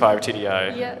the 2.5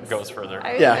 TDI Yes. goes further.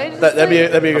 Yeah, I just that'd be a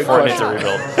good Before it question. needs a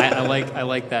rebuild. I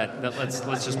like that. Let's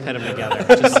just pit them together.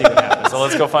 Just see what happens. So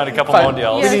let's go find a couple Fine.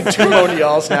 Mondials. Yeah. We need 2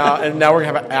 Mondials now, and now we're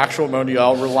gonna have an actual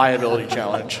Mondial reliability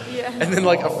challenge, Yeah. and then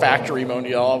like a factory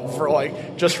Mondial for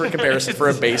like just for comparison for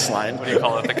a baseline. What do you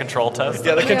call it? The control test?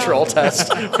 Yeah, the control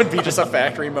test would be just a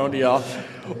factory Mondial.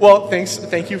 Well,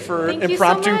 thank you for Thank you so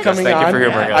impromptu much. coming Thank you on. for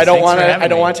humoring us. I don't Thanks want for to. having I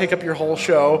don't me. want to take up your whole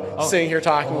show sitting here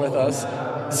talking with us.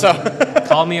 So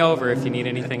Call me over if you need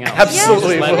anything else.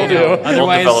 Absolutely, Just let will me know. do. We'll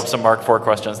Otherwise, develop some Mark IV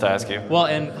questions to ask you. well,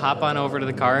 and hop on over to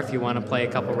the car if you want to play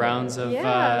a couple rounds of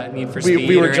Yeah. Need for Speed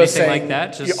we were or just anything saying like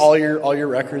that. Just all your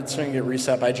records are gonna get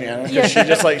reset by Janet. 'Cause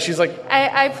Yeah. she's like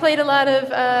I played a lot of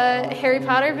Harry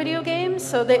Potter video games,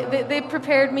 so they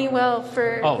prepared me well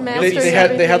for Oh, mastering they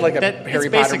had like a everything. Harry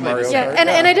it's Potter basically Mario the yeah, Kart.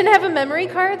 and I didn't have a memory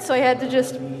card, so I had to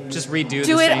just redo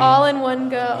do the it same. all in one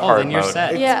go. Oh, Hard then you're mode.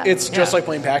 set. Yeah. It's just Yeah. like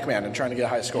playing Pac-Man and trying to get a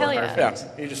high score. Hell yeah.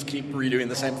 You just keep redoing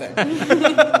the same thing. I'm having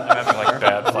like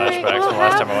bad flashbacks Well, from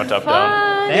last have time I went up down.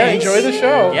 fun. Yeah, Thanks. enjoy the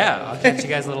show. Yeah, I'll catch you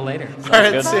guys a little later. All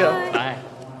right, good. see ya. Bye.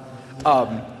 Bye.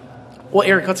 Well,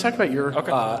 Eric, let's talk about your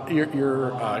Okay.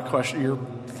 your question, your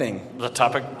thing. The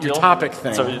topic Your deal? topic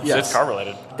thing, So it's, yes. it's car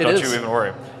related. It Don't is. you even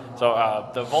worry. So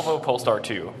the Volvo Polestar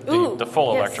 2, Ooh, the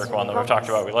full yes. electric one that we've talked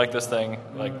about. We like this thing.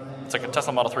 Like it's like a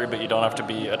Tesla Model 3, but you don't have to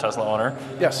be a Tesla owner.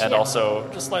 Yes. And Yeah. also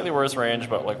just slightly worse range,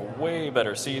 but like way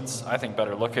better seats. I think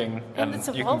better looking, And and it's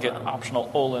a you can get Volvo.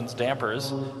 optional Öhlins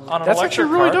dampers on an That's electric actually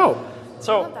really car. dope.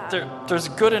 So Love that. there's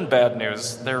good and bad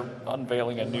news. They're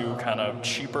unveiling a new kind of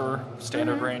cheaper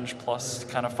standard range plus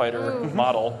kind of fighter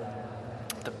model.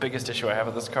 The biggest issue I have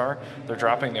with this car, they're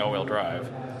dropping the all-wheel drive.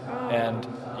 And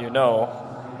you know,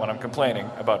 when I'm complaining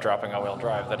about dropping all-wheel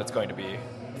drive, that it's going to be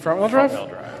Front-wheel drive?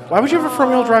 front-wheel drive. Why would you have a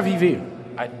front-wheel drive EV?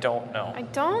 I don't know. I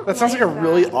don't. That sounds like a that.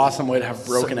 really awesome way to have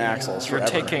broken axles You're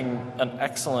forever. taking an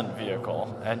excellent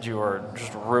vehicle and you are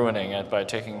just ruining it by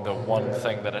taking the one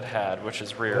thing that it had, which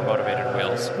is rear motivated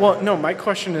wheels. Well, no, my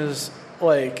question is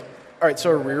like, all right,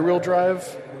 so a rear-wheel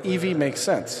drive EV makes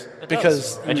sense It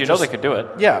because does. And you know they could do it.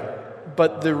 Yeah,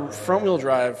 but the front-wheel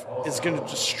drive is going to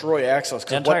destroy axles.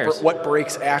 'Cause And tires. what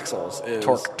breaks axles is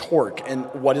torque, and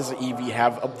what does the EV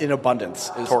have in abundance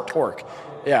is torque.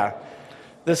 Yeah,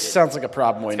 this sounds like a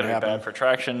problem waiting It's to going to be happen. bad for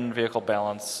traction, vehicle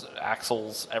balance,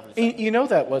 axles, everything. You know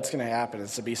that what's going to happen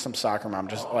is to be some soccer mom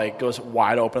just like goes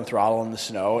wide open throttle in the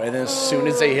snow, and then as soon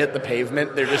as they hit the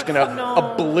pavement, they're just going to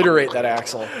obliterate that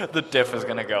axle. The diff is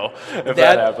going to go if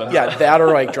that happens. Yeah, that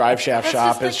or like Drive Shaft That's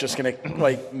Shop just is just going to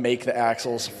like make the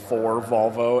axles for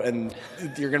Volvo, and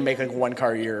you're going to make like one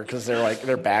car a year because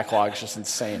their backlog's just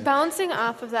insane. Bouncing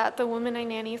off of that, the woman I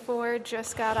nanny for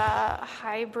just got a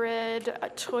hybrid a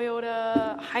Toyota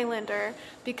Highlander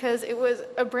because it was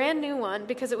a brand new one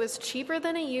because it was cheaper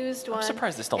than a used one.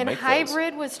 surprised they still and make those.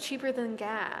 hybrid was cheaper than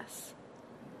gas.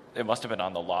 It must have been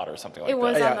on the lot or something like It that.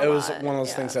 was on Yeah, the it was lot, one of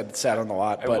those yeah. things that sat on the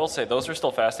lot. I will But say those are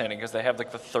still fascinating because they have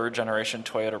like the third generation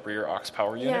Toyota rear aux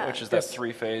power unit, Yeah. which is that Yes.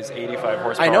 3-phase 85 I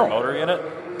horsepower know. motor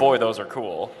unit. Boy, those are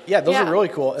cool. yeah, those Yeah. are really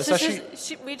cool. So Especially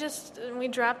we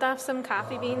dropped off some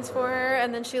coffee beans for her,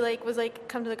 and then she was like,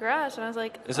 "Come to the garage," and I was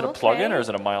like, Is it a okay. plug-in or is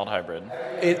it a mild hybrid?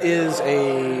 it is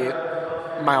a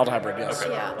mild hybrid. Yes.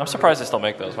 Yeah. I'm surprised they still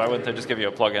make those. Why wouldn't they just give you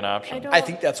a plug-in option? I don't. I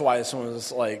think that's why this one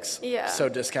was like Yeah. so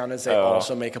discounted. Is they Oh.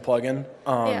 also make a plug-in.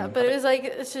 Yeah, but it was like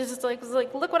she just was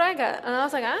like, "Look what I got," and I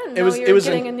was like, "I didn't know It was you it were was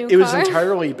getting a new it was car."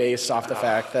 entirely based off the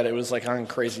fact that it was like on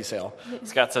crazy sale.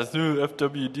 Scott says, "Ooh,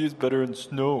 FWD is better in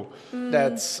snow."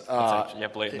 That's That's actually,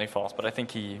 blatantly false, but I think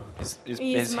he is He's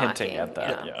hinting mocking, at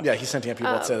that. yeah. yeah. He's sending at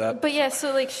people that say that. But yeah,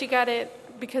 so like she got it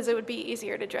because it would be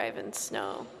easier to drive in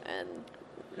snow,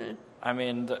 and I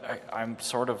mean, I'm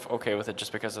sort of okay with it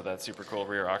just because of that super cool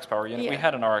rear aux power unit. We Yeah.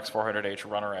 had an RX 400H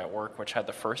runner at work, which had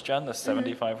the first gen, the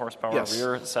 75 horsepower Yes.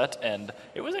 rear set, and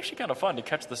it was actually kind of fun to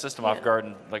catch the system off guard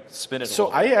and like spin it. So a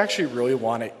little bit. I actually really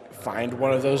want to find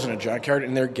one of those in a junkyard,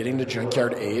 and they're getting to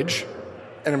junkyard age,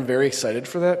 and I'm very excited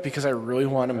for that because I really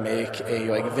want to make a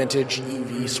like vintage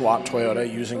EV swap Toyota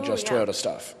using just yeah. Toyota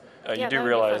stuff. You Yeah, do that would be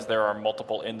realize fun. there are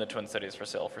multiple in the Twin Cities for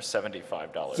sale for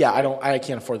 $75. Yeah, I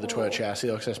can't afford the Toyota chassis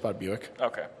though because I just bought a Buick.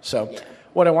 Okay. So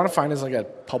what I want to find is like a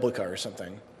public car or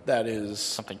something that is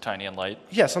Something tiny and light.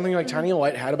 yeah something like Tiny and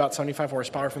Light had about 75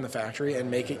 horsepower from the factory and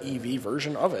make an EV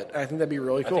version of it. I think that'd be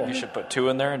really I cool. think you should put two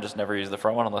in there and just never use the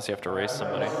front one unless you have to race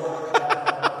somebody.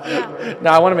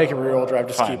 No, I want to make a rear-wheel drive.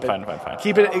 Just Fine, keep it. fine.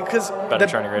 Keep it because Better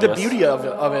turning the radius. beauty of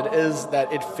it is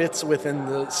that it fits within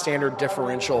the standard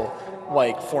differential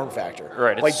like form factor.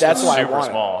 Right, it's Like that's why I super want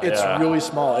small, it. It's yeah. really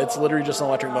small. It's literally just an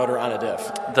electric motor on a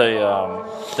diff.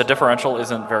 The differential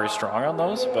isn't very strong on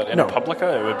those, but in No. a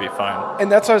Publica, it would be fine.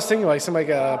 And that's what I was thinking, like something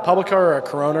like a Publica or a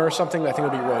Corona or something. I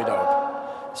think would be really dope.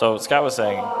 So Scott was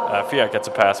saying Fiat gets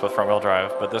a pass with front-wheel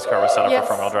drive, but this car was set up Yes.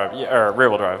 for front-wheel drive, or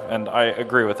rear-wheel drive, and I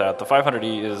agree with that. The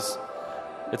 500e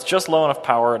it's just low enough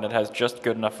power and it has just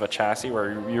good enough of a chassis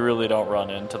where you really don't run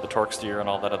into the torque steer and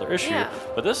all that other issue. Yeah.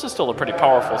 But this is still a pretty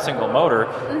powerful single motor,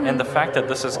 and the fact that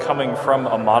this is coming from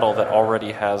a model that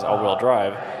already has all-wheel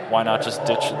drive, why not just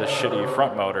ditch the shitty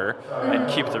front motor and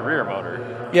keep the rear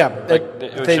motor? Yeah,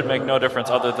 It should make no difference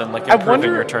other than like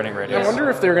improving your turning radius. I wonder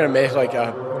if they're going to make like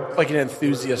an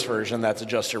enthusiast version that's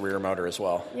just a rear motor as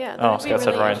well. Yeah. that Oh, would be Scott said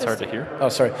really Ryan's hard to interesting. hear. Oh,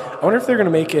 sorry. I wonder if they're going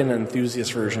to make an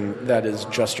enthusiast version that is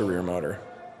just a rear motor.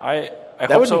 I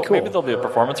That hope would be so. cool. Maybe there'll be a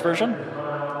performance version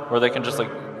where they can just like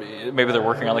maybe they're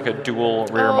working on like a dual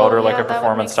rear Oh, motor, like yeah, a that would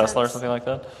performance make Tesla or sense. something like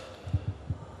that.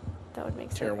 That would make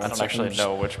Here, sense. one I don't second, actually just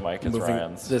know which mic is moving-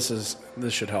 Ryan's.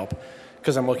 This should help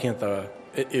because I'm looking at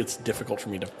it's difficult for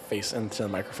me to face into the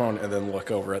microphone and then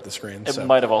look over at the screen. It so.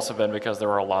 might have also been because there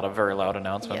were a lot of very loud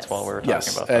announcements Yes. while we were talking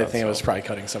Yes, about I that. think it so. was probably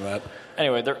cutting some of that.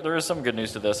 Anyway, there is some good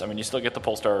news to this. I mean, you still get the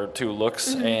Polestar 2 looks,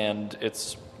 Mm-hmm. and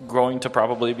it's going to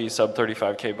probably be sub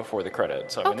 35K before the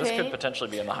credit. So I mean, this Okay. could potentially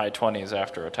be in the high 20s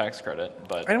after a tax credit,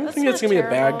 but I don't That's think it's not going to be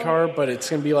a bad terrible. car, but it's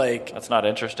going to be like that's not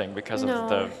interesting because No. of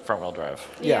the front-wheel drive.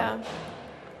 Yeah.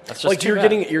 That's just like too you're bad.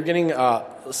 getting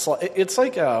it's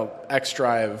like a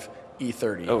xDrive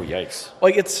E30. Oh yikes!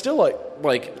 Like it's still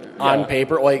like on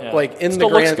paper, Yeah. like in Still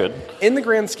the looks grand good. in the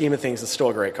grand scheme of things, it's still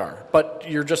a great car. But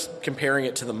you're just comparing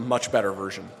it to the much better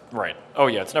version. Right. Oh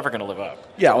yeah, it's never going to live up.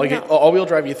 Yeah, like No. all-wheel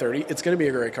drive E30, it's going to be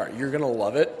a great car. You're going to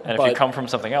love it. And but if you come from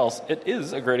something else, it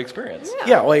is a great experience.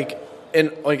 yeah, like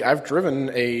I've driven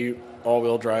a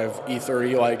all-wheel drive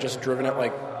E30, like just driven it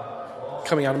like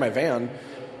coming out of my van,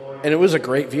 and it was a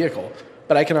great vehicle.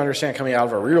 But I can understand coming out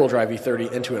of a rear-wheel drive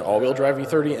E30 into an all-wheel drive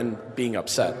E30 and being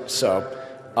upset. So,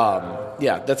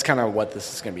 yeah, that's kind of what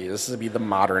this is going to be. This is going to be the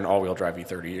modern all-wheel drive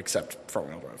E30, except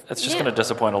front-wheel drive. It's just Yeah. going to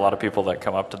disappoint a lot of people that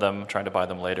come up to them trying to buy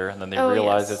them later, and then they Oh,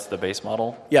 realize yes. it's the base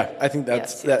model. Yeah, I think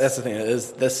that's Yes, that's the thing.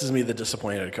 This is going to be the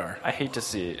disappointed car. I hate to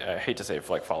say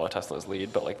like follow Tesla's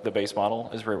lead, but like the base model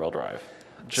is rear-wheel drive.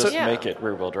 Just Yeah. make it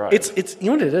rear-wheel drive. It's you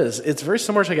know what it is? It's very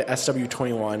similar to like an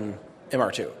SW21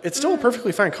 MR2. It's still a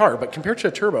perfectly fine car, but compared to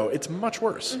a turbo, it's much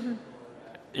worse.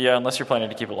 yeah, unless you're planning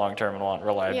to keep it long-term and want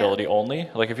reliability only.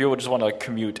 Like if you would just want to like,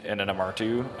 commute in an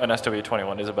MR2, an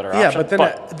SW21 is a better Yeah, option.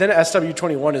 but then an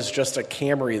SW21 is just a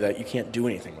Camry that you can't do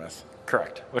anything with.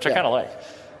 correct, which I Yeah. kind of like.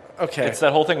 Okay, It's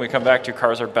that whole thing we come back to.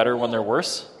 Cars are better when they're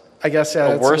worse. I guess yeah. A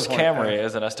that's worse good point. Camry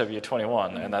is an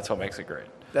SW21, and that's what makes it great.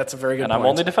 That's a very good And point. I'm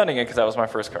only defending it because that was my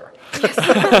first car.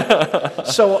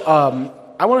 So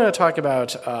I want to talk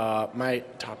about my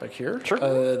topic here Sure.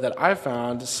 that I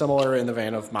found similar in the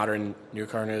vein of modern new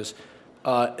car news.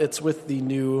 It's with the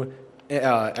new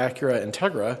Acura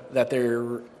Integra that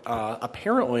they're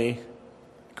apparently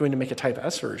going to make a Type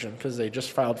S version because they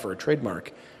just filed for a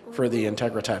trademark for the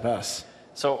Integra Type S.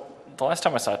 So the last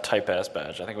time I saw a Type S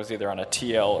badge, I think it was either on a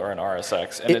TL or an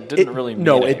RSX, and it didn't really mean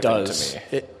no, anything it does.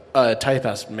 to me. Type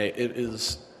S it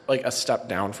is like a step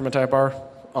down from a Type R.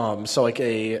 So like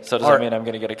a So does that mean I'm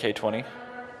going to get a K20?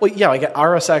 well, yeah, like an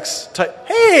RSX type.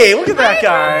 Hey, look at that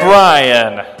guy!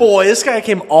 Brian! Boy, this guy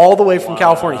came all the way from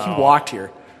California. He walked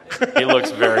here. He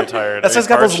looks very tired. That's why he's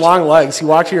got those long legs. He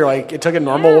walked here like it took a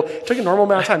normal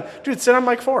amount of time. Dude, sit on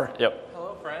mic 4. Yep.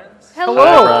 Hello.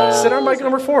 Hello, Brian. sit on mic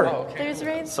number 4. There's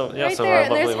right, So- yeah, right so there, our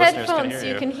and there's lovely listeners can headphones, hear so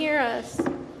you. you can hear us.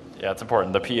 Yeah, it's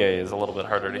important. The PA is a little bit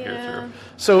harder to hear Yeah. through.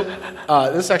 So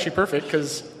this is actually perfect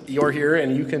because you're here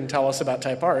and you can tell us about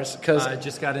Type Rs. Because I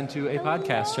just got into a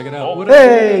podcast. Check it out. What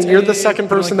hey, up? you're the Hey, second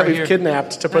put a person link that right we've here.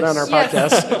 kidnapped to put on our Yes.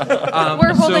 podcast.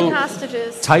 We're holding so-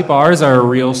 hostages. Type R's are a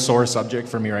real sore subject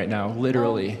for me right now,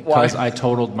 literally, Why? because I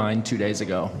totaled mine 2 days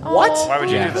ago. What? Why would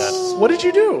you do Yes. that? What did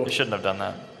you do? You shouldn't have done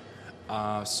that.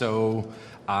 So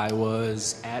I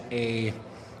was at a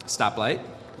stoplight.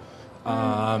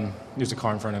 There's a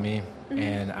car in front of me,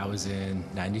 and I was in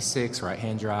 96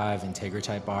 right-hand drive, Integra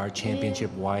Type R,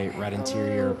 championship white, red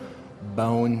interior,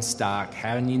 bone stock.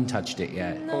 Haven't even touched it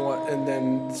yet. And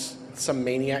then some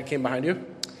maniac came behind you.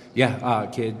 Yeah,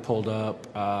 kid pulled up,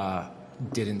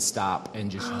 didn't stop, and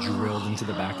just drilled into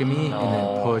the back of me, and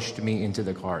then pushed me into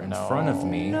the car in front of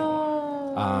me.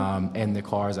 And the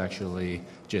car is actually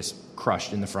just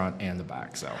crushed in the front and the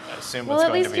back. So, I assume Well, it's at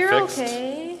going to least be you're fixed.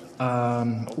 okay.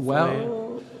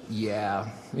 well, yeah,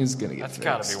 it's gonna get That's fixed.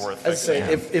 got to be worth I'd fixing.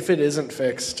 say if it isn't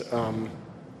fixed,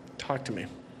 talk to me.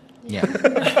 Yeah.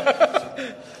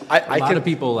 A lot of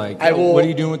people like, I will- what are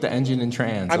you doing with the engine and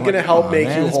trans? I'm going to like, help "Aw, make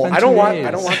man, you it's whole. been I don't 2 want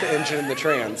days." the engine and the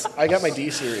trans. I got my D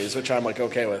series, which I'm like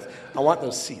okay with. I want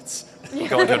those seats.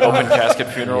 Going to an open casket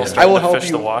funeral, I starting will to help fish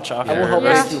you. the watch off. I will help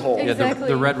Yeah, make you whole. exactly. Yeah,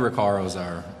 the red Recaros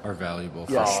are valuable.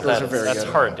 For Yes, sure. those are very That's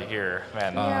good. hard to hear,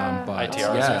 man. Yeah. But ITRs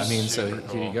yeah, are I mean, so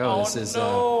super here you cool. go. Oh, This is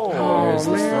no. here's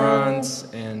the front,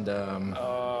 and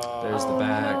there's the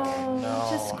back.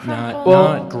 Just Not crumpled.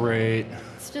 not great.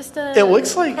 It's just a It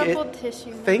looks like it- crumpled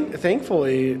tissue.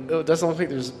 Thankfully, it doesn't look like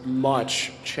there's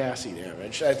much chassis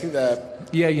damage. I think that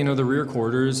Yeah, the rear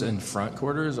quarters and front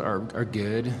quarters are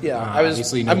good. Yeah,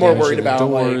 Obviously, no I'm more damage worried to the about,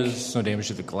 doors, no damage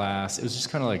to the glass. It was just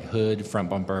kind of like hood, front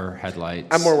bumper, headlights.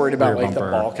 I'm more worried about rear like the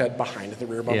bumper. bulkhead behind the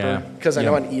rear Yeah. bumper because I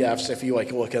know Yeah. on EFs if you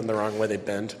like look in the wrong way they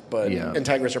bend, but Yeah.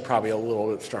 Integras are probably a little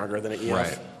bit stronger than an EF.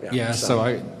 Right. Yeah, so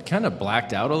I kind of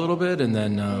blacked out a little bit, and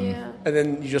then Yeah. and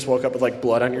then you just woke up with like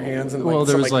blood on your hands and like well,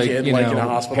 there some was like, like kid like in a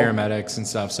hospital. paramedics and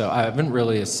stuff. So I haven't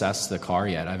really assessed the car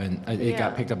yet. It Yeah.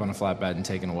 got picked up on a flatbed and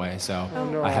taken away. So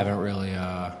no. I haven't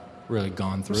really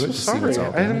gone through I'm it so to see sorry. what's all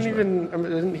I damaged, but-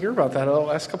 didn't hear about that. The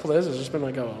last couple of days, it's just been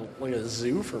like a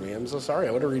zoo for me. I'm so sorry.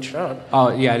 I would have reached out. Oh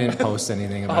yeah, I didn't post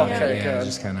anything about Okay, it. Yeah, good.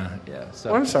 just kind of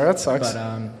So, Well, I'm sorry. That sucks.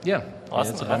 But yeah, Well, it's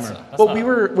a that's bummer. that's well,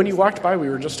 not- when you walked by, we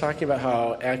were just talking about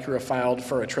how Acura filed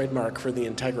for a trademark for the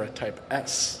Integra Type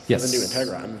S, for Yes. the new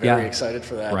Integra. I'm very Yeah. excited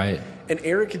for that. Right. And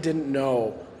Eric didn't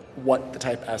know what the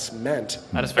Type S meant.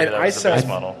 I just figured and that was I the base said,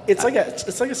 model. It's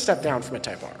like a step down from a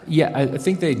Type R. Yeah, I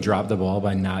think they dropped the ball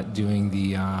by not doing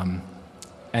the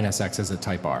NSX as a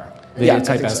Type R. They Yeah, did I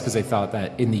Type think S so. because they thought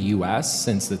that in the U.S.,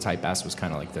 since the Type S was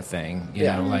kind of like the thing, you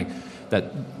Yeah. know, like that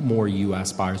more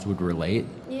U.S. buyers would relate.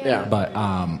 Yeah. But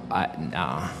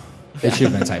nah, it should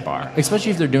have been Type R,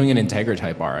 especially if they're doing an Integra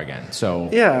Type R again. So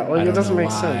Yeah, well, I it don't doesn't know make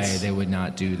why sense. they would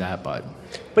not do that, but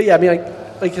But yeah, I mean,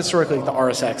 like historically, the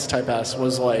RSX Type S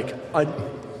was like a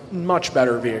much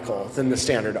better vehicle than the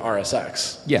standard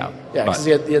RSX. yeah, Yeah, but because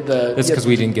you had the. it's you because had-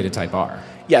 we didn't get a Type R.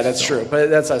 Yeah, that's true. But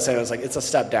that's what I was saying. I was like, it's a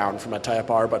step down from a Type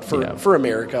R, but Yeah. for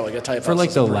America, like a Type For S like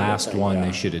is the a pretty good last thing, one, yeah.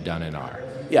 they should have done an R.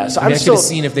 Yeah, so I mean, I'm I could still. have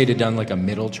seen if they'd have done like a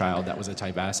middle child that was a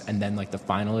Type S, and then like the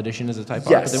final edition is a Type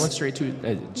R. Yes. But they went straight to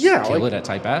Yeah, kill like- it at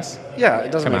Type S. Yeah,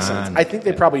 it doesn't Come make sense. on. I think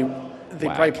they probably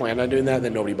Whack. planned on doing that, and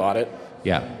then nobody bought it.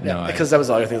 Yeah, no, because that was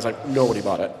the other thing. It's like nobody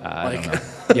bought it. I don't know.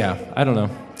 Yeah, I don't know.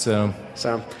 So,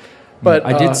 So, but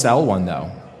I did sell one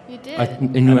though, You did. a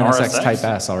new An NSX RSX? Type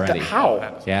S already.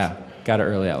 How Yeah, got an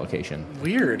early allocation.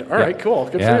 weird. All right, cool.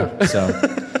 Good yeah, for you.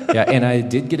 So, yeah, and I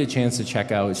did get a chance to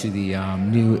check out to the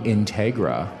new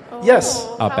Integra Yes.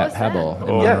 up How at was that? Pebble in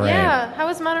Yeah. Monterey. Yeah. How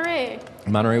was Monterey?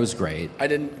 Monterey was great. I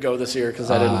didn't go this year because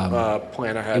I didn't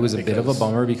plan ahead. It was a bit of a because-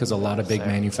 bummer because a lot of big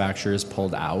manufacturers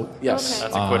pulled out. Yes.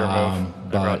 Okay. That's a quitter move.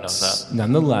 Everyone knows But that.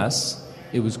 nonetheless,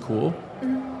 it was cool.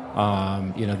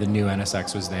 The new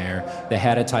NSX was there. They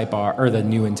had a Type R or the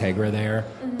new Integra there,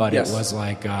 but Yes. it was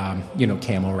like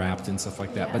camo wrapped and stuff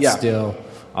like that. But Yeah. still,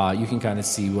 you can kind of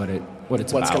see what it's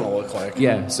What's about. going to look like.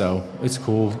 Yeah, so it's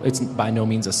cool. It's by no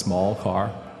means a small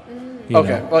car.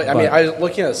 Okay. Well, I mean, I was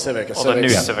looking at a Civic. Well, the new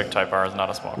Civic's- Civic Type R is not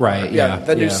a small car. right. Yeah,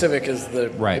 the new yeah. Civic is the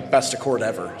Right. best Accord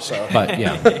ever. So. But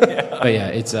yeah,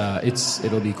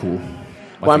 it'll be cool.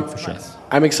 I Well, think for sure.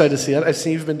 I'm excited to see it. I've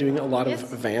seen you've been doing a lot of Yes.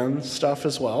 van stuff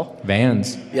as well.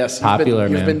 Vans, Yes, popular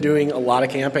You've man. been doing a lot of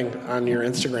camping on your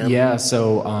Instagram. Yeah,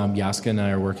 so Yaska and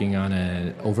I are working on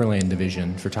an overland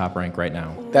division for Top Rank right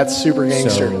now. That's super gangster.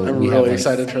 So I'm we have, really like,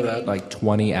 excited for that. Like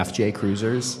 20 FJ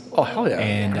Cruisers Oh, hell yeah.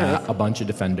 and All right. a bunch of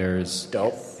Defenders.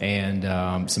 Dope. And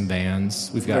some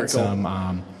vans. We've Very got cool.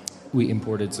 some. We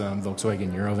imported some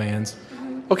Volkswagen Eurovans,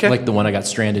 Okay. like the one I got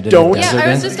stranded in Don't- the Yeah, desert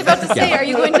I was in. just about to say, Yeah. are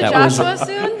you going to That was- Joshua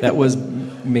soon? That was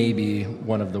maybe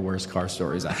one of the worst car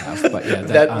stories I have. But yeah,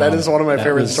 that is one of my that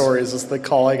favorite was stories. Is the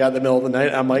call I got in the middle of the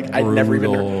night. I'm like, I never even.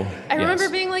 brutal. I remember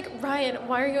Yes. being like, Ryan,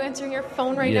 why are you answering your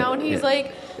phone right Yeah, now? And he's yeah.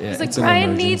 like, Yeah, he's like, it's an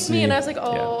Ryan needs me, emergency. and I was like,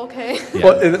 oh, Yeah. okay. Yeah.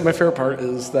 Well, and my favorite part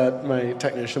is that my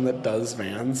technician that does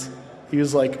vans, he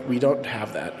was like, we don't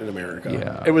have that in America.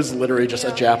 Yeah. It was literally just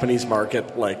a Japanese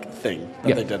market like thing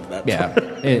that they did that. Yeah, for.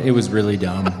 it was really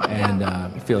dumb, and I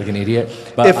feel like an idiot.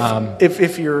 But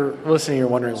If you're listening, you're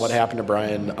wondering what happened to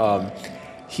Brian.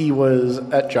 He was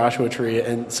at Joshua Tree,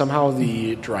 and somehow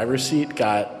the driver's seat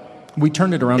got we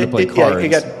turned it around to play yeah,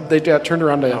 cards. they got turned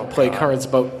around to play cards,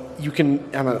 but you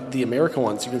can on the American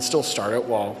ones you can still start it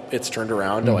while it's turned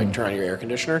around to like turn on your air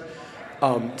conditioner.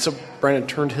 So Brandon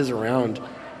turned his around,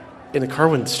 and the car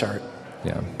wouldn't start.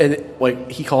 Yeah.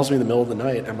 And he calls me in the middle of the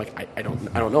night. I'm like, I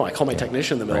don't know. I call my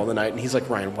technician in the middle of the night, and he's like,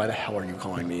 Ryan, why the hell are you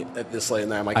calling me at this late?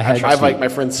 And I'm like, I had I have to- like my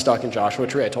friend's stuck in Joshua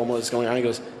Tree. I told him what's going on. He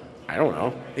goes, I don't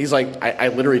know. He's like, I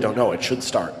literally don't know. It should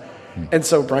start. And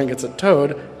so Brian gets it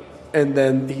towed. And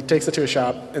then he takes it to a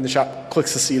shop, and the shop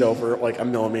clicks the seat over like a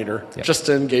millimeter just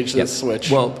to engage the switch.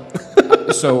 Well,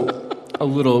 so a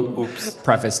little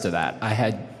preface to that. I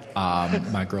had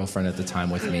my girlfriend at the time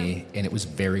with me, and it was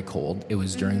very cold. It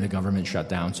was during the government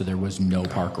shutdown, so there was no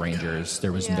park rangers.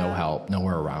 There was no help,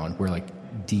 nowhere around. We're like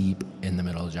deep in the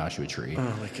middle of Joshua Tree. Oh,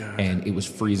 my God. And it was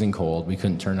freezing cold. We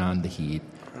couldn't turn on the heat.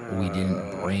 We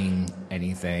didn't bring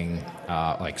anything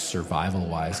like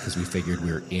survival-wise because we figured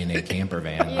we were in a camper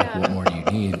van. Like, what more do you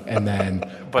need? And then,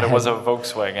 But it was a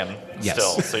Volkswagen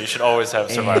still, so you should always have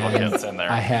survival kits in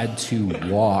there. I had to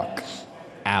walk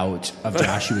out of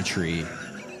Joshua Tree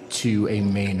to a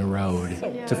main road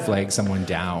to flag someone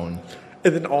down.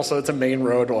 And then also, it's a main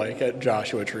road like at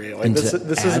Joshua Tree. Like And this to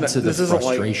isn't add to the this isn't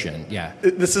frustration,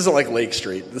 this isn't like Lake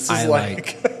Street. This is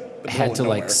I had to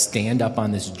nowhere. stand up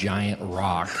on this giant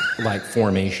rock like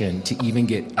formation to even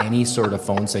get any sort of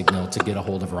phone signal to get a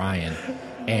hold of Ryan,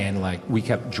 and like we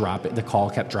kept dropping, the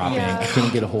call kept dropping. I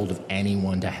couldn't get a hold of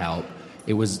anyone to help.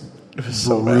 It was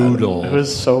brutal. It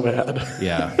was so bad.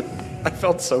 Yeah. I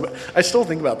felt so bad. I still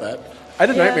think about that. I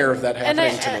had a nightmare of that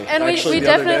happening to me. And actually, we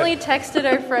the other definitely day. texted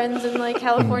our friends in like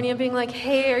California, being like,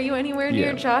 "Hey, are you anywhere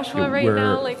near Joshua right We're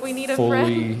now? Like, we need a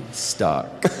fully friend." stuck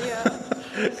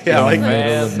Yeah, like in the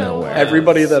middle of nowhere.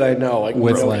 everybody that I know, like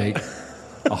with really- like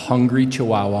a hungry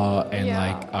chihuahua and Yeah.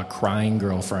 like a crying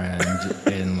girlfriend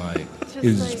and like it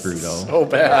was just brutal. so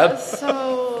bad.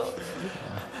 So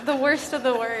the worst of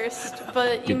the worst,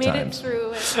 but you Good made times. it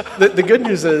through. And, The good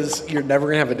news is you're never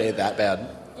gonna have a day that bad.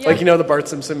 Yeah. Like, you know the Bart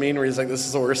Simpson meme where he's like, "This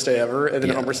is the worst day ever," and then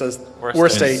Yeah. Homer says, Worst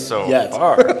 "Worst day day so yet."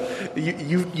 far.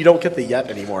 You don't get the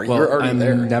yet anymore. Well, You're already I'm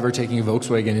there. never taking a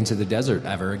Volkswagen into the desert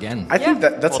ever again. I think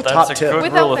that's Well, a that's top a tip. good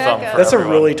Without rule of thumb backup. for That's a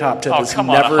everyone. really top tip. Oh, is come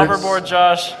never, on, a hoverboard,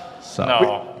 Josh? So-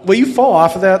 No. Will you fall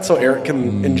off of that so Eric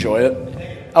can enjoy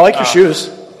it? I like your shoes,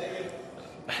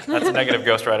 That's a negative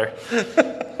Ghost Rider.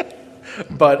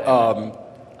 but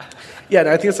yeah, and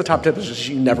I think it's the top tip is just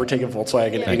you never take a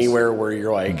Volkswagen Yes. anywhere where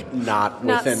you're like not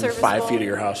Not within 5 serviceable. feet of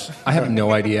your house. I have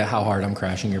no idea how hard I'm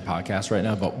crashing your podcast right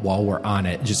now, but while we're on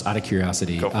it, just out of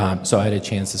curiosity, Go for it. so I had a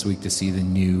chance this week to see the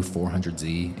new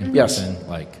 400Z in Yes. person.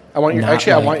 Like, I want your not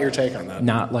I like- want your take on that.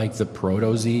 Not like the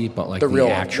Proto Z, but like The the, real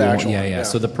one, the actual, actual yeah, one, yeah. yeah.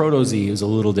 So the Proto Z was a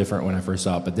little different when I first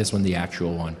saw it, but this one, the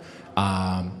actual one,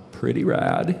 pretty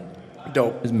rad.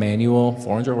 Dope. It's manual,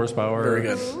 400 horsepower. Very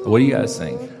good. What do you guys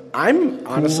think? I'm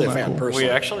honestly Cool, a fan cool. personally. We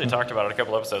actually talked about it a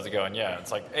couple episodes ago, and yeah,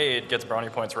 it's like, A, it gets brownie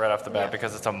points right off the bat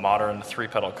because it's a modern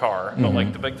 3-pedal car. But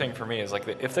like the big thing for me is like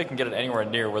if they can get it anywhere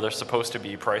near where they're supposed to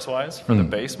be price-wise for the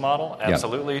base model,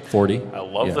 absolutely. 40. I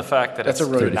love Yeah. the fact that That's it's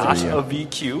a really not good a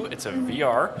VQ, it's a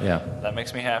VR. Yeah. That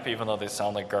makes me happy, even though they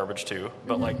sound like garbage too.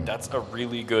 But like that's a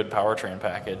really good powertrain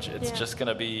package. It's Yeah. just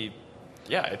gonna be,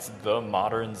 yeah, it's the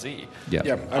modern Z. Yeah.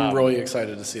 Yeah, I'm really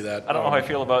excited to see that. I don't know how I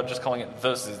feel about just calling it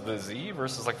the Z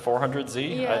versus like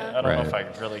 400Z. Yeah. I don't know Right. if I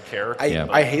really care. Yeah.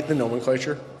 I hate the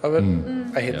nomenclature of it.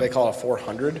 I hate they call it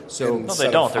 400. So- No, they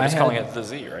don't. They're I just had- calling it the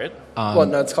Z, right? Well,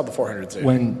 no, it's called the 400Z.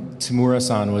 When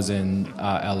Tamura-san was in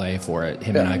LA for it,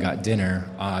 him and Yeah. I got dinner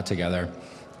together,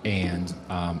 and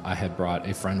I had brought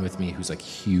a friend with me who's like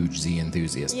huge Z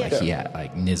enthusiast. Like Yeah. he had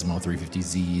like Nismo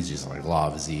 350Zs, just like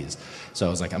love Zs. So I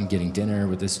was like, I'm getting dinner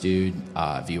with this dude.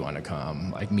 If you want to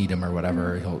come, like meet him or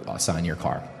whatever, he'll sign your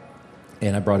car.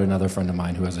 And I brought another friend of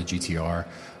mine who has a GTR,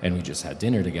 and we just had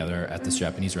dinner together at this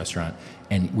Japanese restaurant.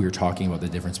 And we were talking about the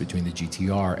difference between the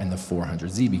GTR and the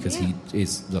 400Z because he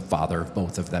is the father of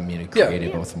both of them, you know, Yeah.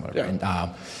 created both of them. Yeah.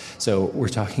 And so we're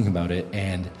talking about it,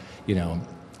 and, you know,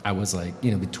 I was like,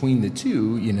 you know, between the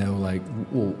two, you know, like,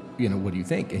 well, you know, what do you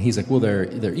think? And he's like, well,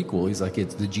 they're equal. He's like,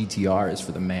 it's the GTR is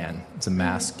for the man. It's a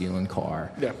masculine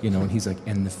car. Yeah. You know, and he's like,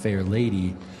 and the fair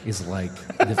lady is like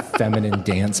the feminine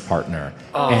dance partner.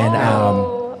 And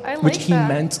I like which he that.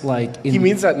 meant like in, He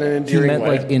means that in an endearing he meant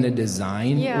way. like in a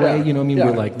design Yeah. way. You know what I mean? Yeah.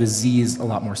 Where like the Z is a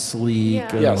lot more sleek,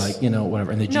 Yeah. or Yes. like, you know,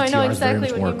 whatever, and the No, I GTR know is very exactly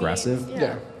much what more you mean. aggressive.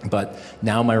 Yeah. But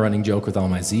now my running joke with all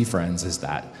my Z friends is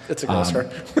that It's a girl's car.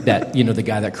 that, you know, the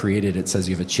guy that created it says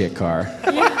you have a chick car.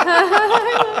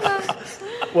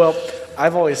 Well,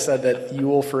 I've always said that you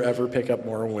will forever pick up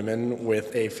more women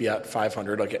with a Fiat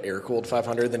 500, like an air-cooled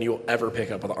 500, than you will ever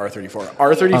pick up with an R34.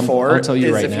 R34 I'll tell you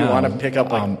is right if now, you want to pick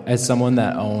up like as someone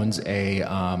that owns a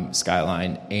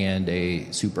Skyline and a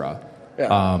Supra,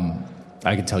 Yeah.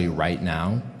 I can tell you right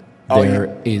now, Oh,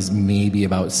 there is maybe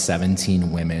about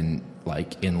 17 women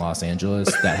like in Los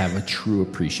Angeles that have a true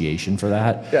appreciation for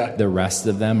that. Yeah. The rest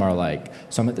of them are like,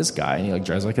 so I met this guy and he like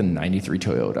drives like a 93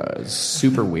 Toyota. It's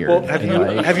super weird. Well, have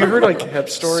you heard like hip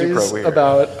stories Super weird.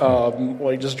 about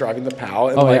like just driving the POW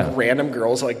and Oh, like yeah. random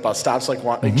girls at, like bus stops like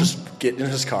want like just get in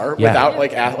his car Yeah. without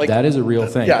like like that is a real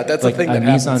thing. Yeah, that's like a thing a that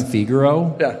Nissan happens.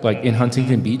 Figaro, Yeah. like in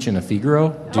Huntington Beach in a Figaro.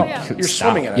 Dude, yeah. You're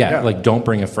stop. swimming in it, yeah. Like don't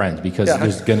bring a friend because Yeah.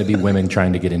 there's going to be women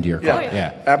trying to get into your car. Yeah.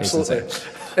 Yeah, Absolutely. It's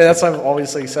insane. And that's what I've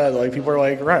always like said. Like people are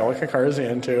like, right, what kind of cars are you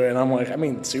into? And I'm like, I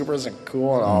mean, Supras are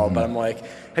cool and all, but I'm like,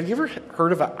 have you ever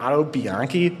heard of an Auto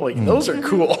Bianchi? Like those are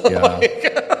cool.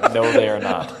 Yeah. No, they are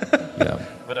not. Yeah.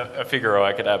 But a Figaro,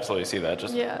 I could absolutely see that.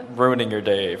 Just Yeah. ruining your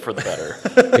day for the better.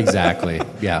 Exactly.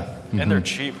 Yeah. And they're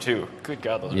cheap, too. Good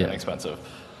God, those are Yeah. inexpensive.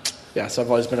 Yeah, so I've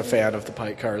always been a fan of the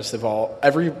Pike cars.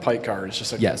 Every Pike car is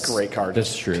just a Yes, great car. that's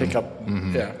Just true. Pick up,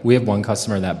 yeah. We have one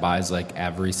customer that buys like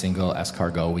every single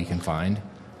Escargot we can find.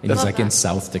 And he's like in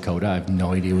South Dakota. I have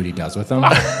no idea what he does with them.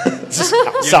 You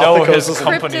South know Dakota's his is-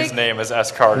 company's Cryptic. name is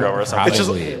Escargo or something. It's just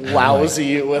Probably.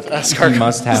 lousy with escargot. He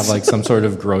must have like some sort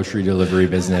of grocery delivery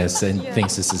business and Yeah.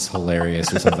 thinks this is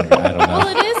hilarious or something. I don't know. Well,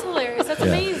 it is hilarious. That's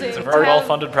amazing. It's a very To have-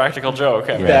 well-funded practical joke.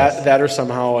 I mean, That or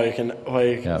somehow like in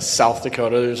Yeah. South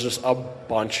Dakota, there's just a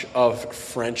bunch of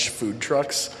French food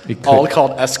trucks, It could- all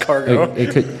called escargot.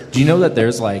 It could. Do you know that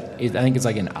there's like? I think it's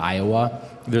like in Iowa.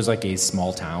 There's like a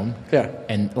small town. Yeah.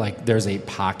 And like there's a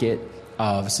pocket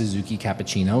of Suzuki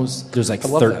Cappuccinos. There's like I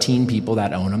love that. 13 people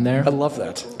that own them there, I love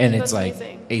that. and That's it's like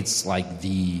amazing. it's like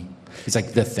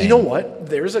the thing. You know what?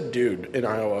 There's a dude in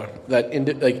Iowa that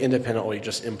independently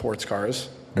just imports cars,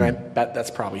 and I bet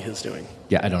that's probably his doing.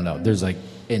 Yeah, I don't know. There's like,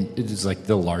 and it is like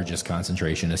the largest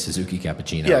concentration of Suzuki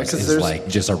Cappuccinos. Yeah, 'cause is there's- like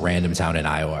just a random town in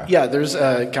Iowa. Yeah, there's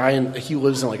a guy he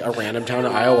lives in like a random town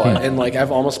in Iowa, and like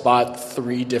I've almost bought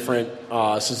 3 different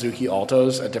Suzuki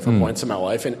Altos at different points in my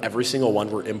life, and every single one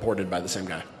were imported by the same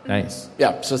guy. Nice.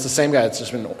 Yeah, so it's the same guy that's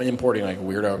just been importing like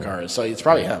weirdo cars. So it's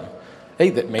probably him. Hey,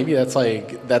 maybe that's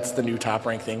the new top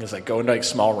rank thing is like go into like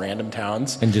small random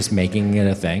towns, And just making it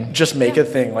a thing. just make a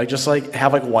thing, like just like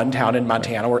have like one town in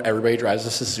Montana where everybody drives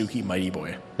a Suzuki Mighty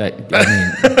Boy. That I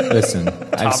mean, listen,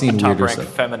 I've seen top weirder rank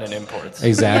stuff. feminine imports.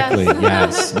 Exactly.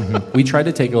 Yes. Yes. We tried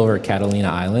to take over Catalina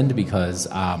Island because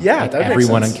Yeah, like that makes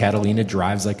everyone on sense. Catalina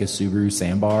drives like a Subaru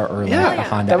Sambar or like Yeah, a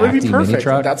Honda that would be Acti mini perfect.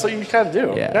 truck. That's what you gotta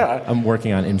do. yeah. I'm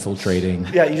working on infiltrating.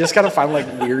 Yeah, you just gotta find like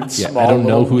weird Yeah, small. I don't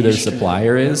know little who their niche-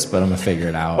 supplier is, but I'm gonna figure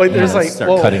it out. Like, and there's, like, start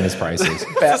well- cutting his prices.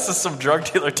 This is some drug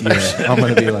dealer type shit. Yeah, I'm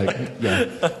gonna be like, yeah.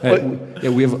 Yeah,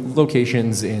 we have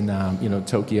locations in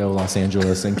Tokyo, Los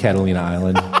Angeles, and Catalina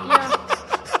Island. Yeah.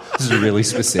 This is really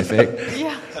specific.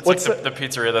 Yeah. That's What's like the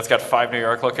pizzeria that's got 5 New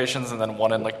York locations and then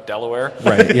 1 in like Delaware.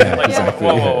 Right? Yeah. Like, Exactly.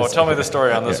 whoa, yeah. tell me the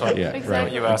story on this Yeah, one. yeah, Exactly.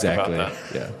 right. You asked about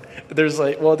exactly. that. Yeah. There's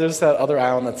that other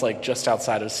island that's like just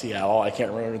outside of Seattle. I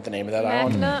can't remember the name of that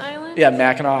island. Mackinac Island? Yeah,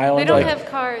 Mackinac Island. They don't like, have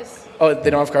cars. oh, they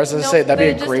don't have cars. As I Nope, say, that'd be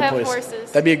they a just great have place.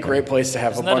 horses. That'd be a great place to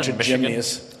have Isn't a that bunch in of Michigan?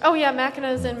 chimneys. Oh, yeah,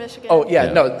 Mackinac is in Michigan. Oh yeah,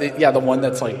 Yeah. no, the one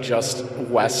that's like just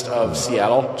west of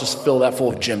Seattle. Just fill that full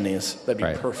of chimneys. That'd be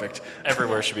Right. perfect.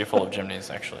 Everywhere should be full of chimneys,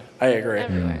 actually. I agree.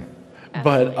 Everywhere.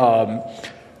 But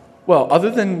well, other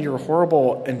than your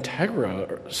horrible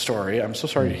Integra story, I'm so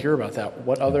sorry to hear about that.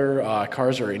 What other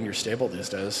cars are in your stable these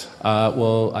days?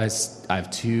 Well, I have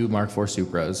 2 Mark IV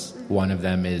Supras. One of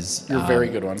them is Your very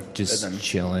good one. just And then-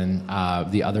 chilling.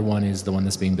 The other one is the one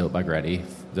that's being built by Greddy,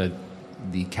 the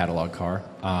catalog car,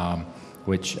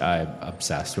 which I'm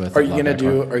obsessed with. Are I you love gonna that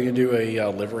do? car. Are you gonna do a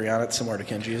livery on it similar to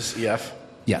Kenji's EF?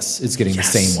 Yes, it's getting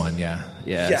Yes. the same one. Yeah,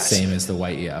 Yes. same as the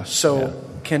white EF. So yeah.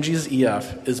 Kenji's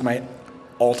EF is my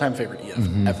all-time favorite EF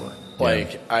ever.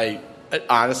 Like it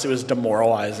honestly was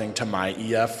demoralizing to my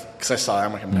EF because I saw it,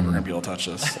 I'm like, I'm never gonna be able to touch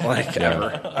this, like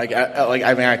ever. Like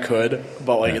I mean, I could,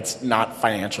 but like it's not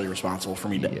financially responsible for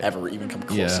me to ever even come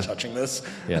close Yeah. to touching this.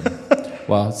 Yeah.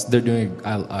 Well, they're doing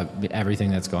everything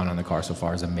that's gone on the car so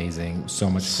far is amazing. So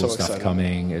much So cool stuff excited.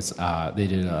 coming. It's they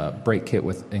did a brake kit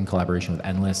in collaboration with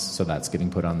Endless, so that's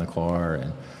getting put on the car,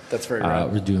 and That's very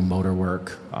rad. we're doing motor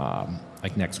work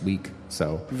like next week.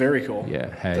 So Very cool.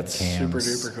 yeah, head That's cams, super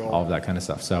duper cool. all of that kind of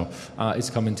stuff. So it's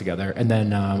coming together, and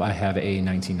then I have a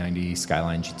 1990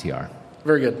 Skyline GTR.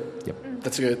 Very good. Yep.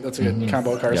 That's a good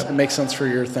combo of cars. Yep. It makes sense for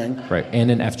your thing. Right, and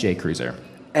an FJ Cruiser,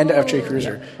 And FJ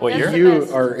Cruiser. What year? That's the You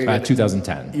best. are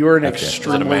 2010. you are an FJ. Is it a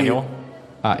extremely manual?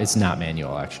 It's not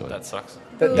manual actually. That sucks.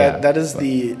 That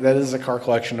is a car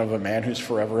collection of a man who's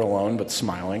forever alone but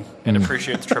smiling. And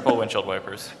appreciates triple windshield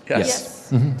wipers.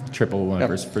 Yes. Triple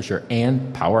wipers for sure,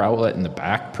 and power outlet in the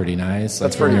back, pretty nice.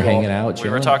 That's where pretty you're cool. hanging out. We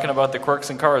were chilling. talking about the quirks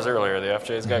in cars earlier. The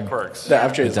FJ's got quirks. The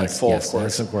FJ is It like does, full yes, of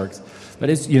course. some quirks. But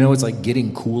it's it's like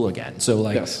getting cool again. So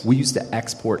like Yes. we used to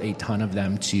export a ton of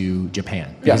them to Japan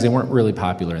Yeah. because they weren't really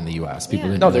popular in the U.S. People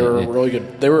Yeah. didn't. No, they really, were really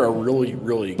good. They were a really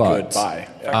good But,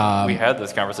 buy. We had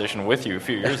this conversation with you a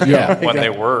few years ago Yeah. when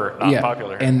they were not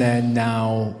popular. And then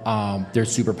now they're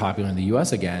super popular in the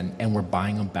U.S. again, and we're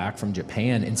buying them back from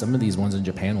Japan. And some of these ones in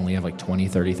Japan only have like 20,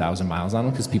 30,000 miles on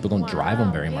them because people don't drive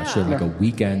them very much. Yeah. They're like a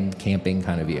weekend camping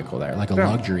kind of vehicle there, like a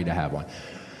luxury to have one.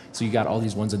 So you got all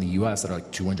these ones in the U.S. that are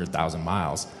like 200,000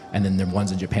 miles, and then the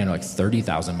ones in Japan are like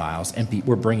 30,000 miles, and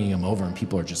we're bringing them over, and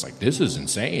people are just like, this is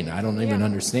insane. I don't even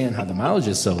understand how the mileage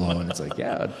is so low. And it's like,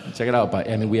 yeah, check it out.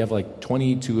 But I mean, we have like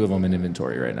 22 of them in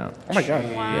inventory right now. Oh my god!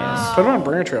 Wow. Put them on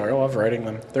Bring a Trailer. I love riding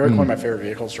them. They're like one of my favorite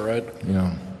vehicles to ride. You know,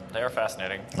 They are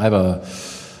fascinating. I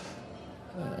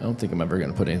don't think I'm ever going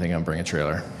to put anything on Bring a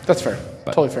Trailer. That's fair.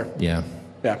 But, Totally fair. Yeah.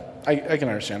 Yeah, I can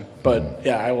understand. But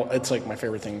yeah, it's like my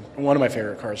favorite thing. One of my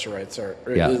favorite cars to ride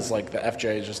is like the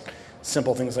FJ. Just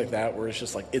simple things like that, where it's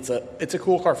just like it's a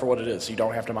cool car for what it is. You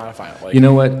don't have to modify it. Like, You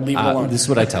know what? Leave it alone. This is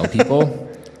what I tell people.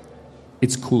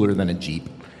 It's cooler than a Jeep.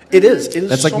 It is.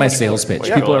 That's like so my much sales cooler. pitch.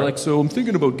 Yeah. People are like, so I'm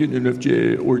thinking about getting an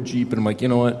FJ or Jeep. And I'm like, you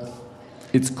know what?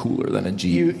 It's cooler than a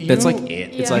Jeep. That's like it.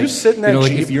 It's Yeah. like, You sit in that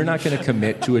like Jeep- if you're not going to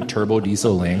commit to a turbo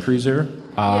diesel Land Cruiser,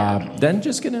 then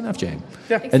just get an FJ.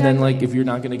 Yeah. And then like Exactly. if you're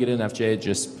not going to get an FJ,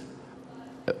 just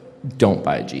don't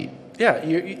buy a Jeep. Yeah,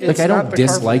 Like I don't not the car for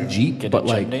dislike you. Jeep, Get but a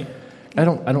like Jimny? I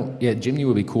don't. Yeah, Jimny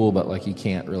would be cool, but like you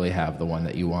can't really have the one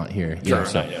that you want here. You know,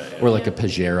 so, Yeah. or like a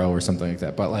Pajero or something like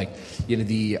that. But like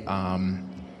the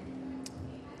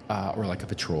or like a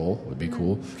Patrol would be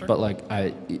cool. But like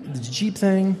the Jeep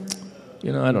thing,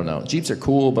 I don't know. Jeeps are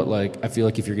cool, but like I feel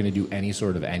like if you're going to do any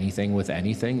sort of anything with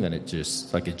anything, then it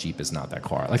just like a Jeep is not that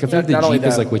car. Like I feel like the Not only Jeep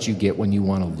is that- like what you get when you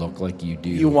want to look like you do.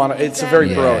 You want to, it's a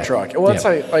very bro Yeah. truck. Well, it's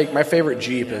Yeah. like my favorite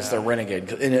Jeep is the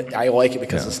Renegade, and I like it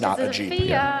because Yeah. it's not It's a a Jeep.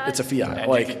 Fiat. It's a Fiat. And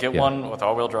like you could get Yeah. one with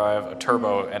all-wheel drive, a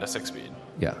turbo, and a 6-speed.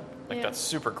 Yeah, Like that's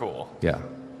super cool. yeah.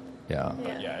 Yeah,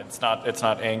 it's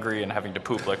not angry and having to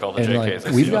poop like all the And JKs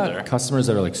like I we've see out got there. customers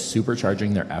that are like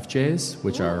supercharging their FJs,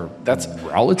 which are that's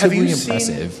relatively Have you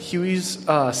impressive. seen Huey's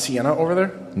Sienna over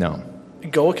there? No.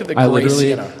 Go look at the I gray literally,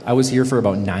 Sienna. I was here for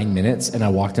about 9 minutes, and I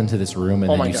walked into this room, and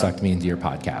Oh then my you God. sucked me into your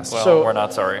podcast. Well, So- we're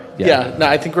not sorry. Yeah, no,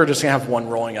 I think we're just gonna have one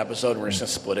rolling episode. We're just gonna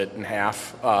split it in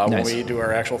half when Nice. we do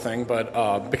our actual thing.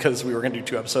 But because we were gonna do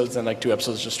 2 episodes, then like 2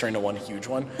 episodes just turned into one huge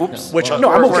one. Oops. Which Well, no,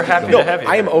 I'm we're okay. happy no, to have you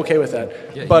I am here. okay with that.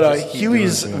 Yeah, you but just keep doing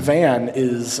Huey's it, man. van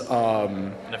is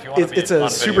And if you want to be it's a on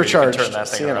video, supercharged you can turn that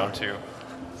thing Sienna. around too.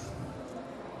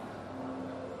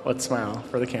 Let's smile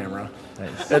for the camera.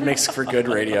 Nice. That makes for good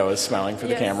radio. Is smiling for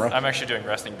the Yes. camera. I'm actually doing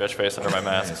resting bitch face under my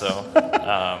mask, so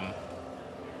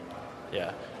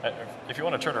yeah. If you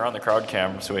want to turn around the crowd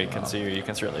cam so we can see you, you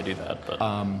can certainly do that. But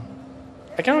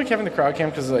I kind of like having the crowd cam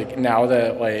because like now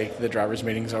that like the drivers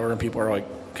meeting's over and people are like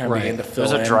kind of Right. beginning to fill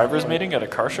there's a in. drivers meeting at a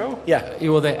car show. Yeah.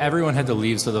 Well, everyone had to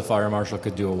leave so the fire marshal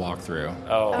could do a walkthrough.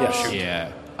 Oh, Yeah. shoot.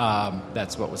 Yeah,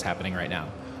 that's what was happening right now.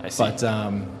 I see. But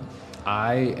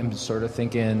I am sort of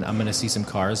thinking I'm going to see some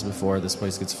cars before this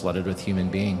place gets flooded with human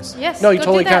beings. Yes. No, you go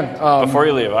totally do that. can. Before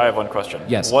you leave, I have one question.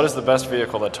 Yes. What is the best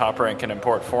vehicle that Top Rank can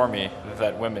import for me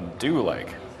that women do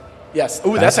like? Yes.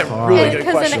 Ooh, that's a Best car. really good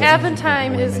Because question. an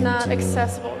Aventime is Women not do.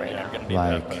 accessible right Yeah, now. I'm gonna need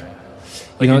Like, that.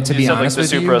 you know, to be said, honest like with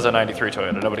the you, Supra is a '93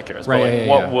 Toyota. Nobody cares. Right, But like, yeah,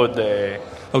 what yeah. would they?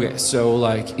 Okay, so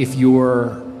like if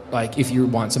you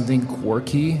want something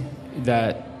quirky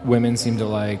that women seem to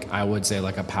like, I would say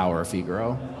like a Power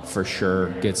Figaro for sure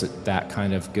gets that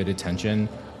kind of good attention.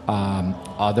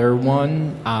 Other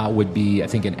one would be I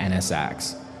think an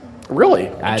NSX. Really?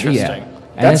 Interesting. Yeah.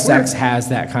 That's NSX weird. has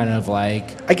that kind of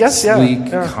like I guess, yeah, sleek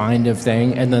yeah. kind of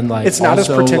thing, and then like It's not as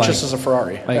also, pretentious like- as a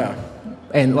Ferrari. like, yeah.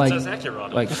 and like says Acura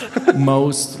on it. like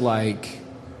most like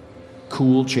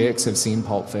cool chicks have seen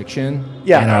Pulp Fiction,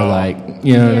 Yeah. and are like,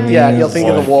 you know what I mean? Yeah, you'll think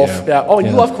of It's the Wolf. like, Yeah. Oh, you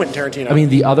Yeah. love Quentin Tarantino. I mean,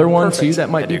 the other one too Perfect. that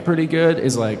might I be do. pretty good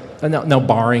is like now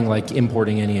barring like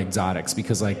importing any exotics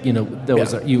because like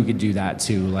those Yeah. are, you could do that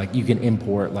too. Like you can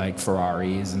import like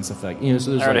Ferraris and stuff like So there's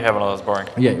I already like, have one of those boring.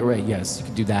 yeah, you're right. Yes, you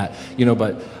could do that.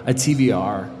 But a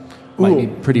TVR might be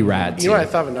Ooh. pretty rad too. you know what I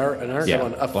thought of another Yeah, good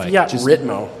one? A like, Fiat just-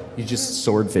 Ritmo. You just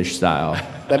swordfish style.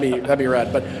 That'd be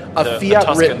rad. But a The Fiat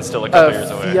Tuscan's still a couple years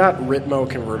away. Fiat Ritmo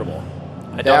convertible.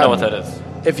 I don't know what that is.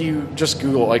 If you just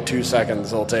Google it, like 2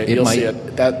 seconds, It you'll might- see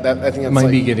it. That I think It that's might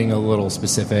like, be getting a little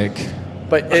specific.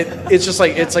 But it's just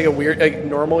like it's like a weird. Like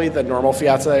normally the normal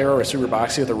Fiat Aero or Super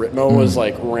Boxy with the Ritmo was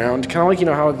like round, kind of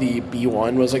like how the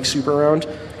B1 was like super round.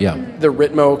 Yeah. The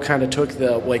Ritmo kind of took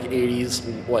the like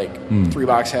 80s like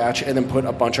 3-box hatch and then put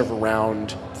a bunch of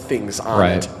round things on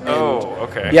Right. it. And,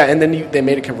 Okay. Yeah, and then they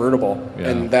made it convertible, Yeah.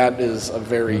 and that is a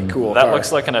very cool That car.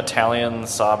 looks like an Italian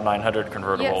Saab 900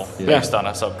 convertible Yes. based on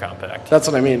a subcompact. That's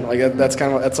what I mean. Like that's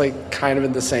kind of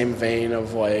in the same vein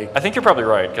of like. I think you're probably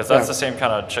right, because that's Yeah. the same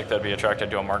kind of chick that'd be attracted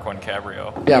to a Mark I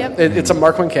Cabrio. Yeah, Yep. it's a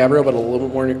Mark I Cabrio, but a little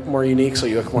bit more unique, so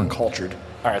you look more cultured.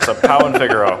 All right, so Pow and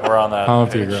Figaro, we're on that. Pow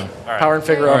and page. Figaro. All right. Power and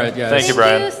Figaro. All right, guys. Thank you,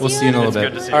 Brian. We'll see you in a little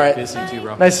bit. Good to see you. All right. Good to see you too,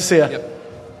 bro. Nice to see you. Yep.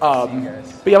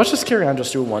 But yeah, let's just carry on,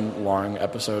 just do one long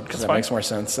episode because that fine. makes more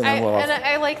sense. And then we'll have,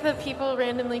 I like the people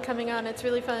randomly coming on. It's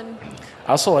really fun.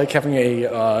 I also like having a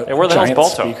where the hell's giant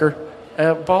Balto? speaker.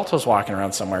 Balto's walking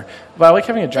around somewhere, but I like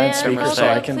having a giant Dan, speaker so Balto,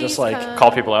 I can just please like come.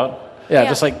 Call people out. yeah, Yeah.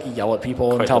 just like yell at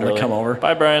people and Quite tell them to literally. come over.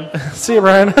 Bye, Brian. See you,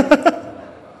 Brian.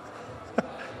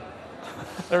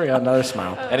 There we go, another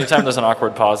smile. Anytime there's an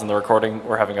awkward pause in the recording,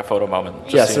 we're having a photo moment.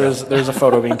 Just Yes, so you know. there's a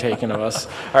photo being taken of us.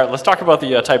 All right, let's talk about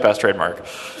the Type S trademark.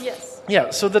 Yes. Yeah,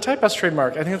 so the Type S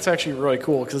trademark, I think it's actually really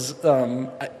cool because, it's one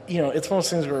of those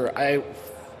things where I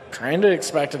kind of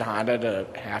expected Honda to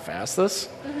half-ass this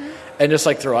and just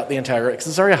like throw out the Integra because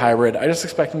it's already a hybrid. I just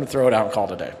expect them to throw it out and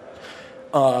call it a day.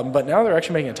 But now they're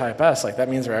actually making a Type S. Like that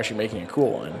means they're actually making a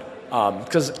cool one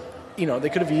because. They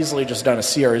could have easily just done a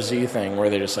CRZ thing where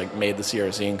they just like made the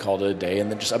CRZ and called it a day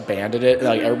and then just abandoned it. And,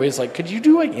 like everybody's like, could you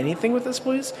do like anything with this,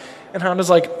 please? And Honda's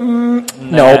like,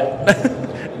 no,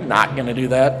 not gonna do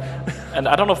that. And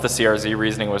I don't know if the CRZ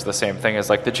reasoning was the same thing as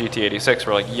like the GT86,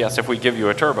 where like, yes, if we give you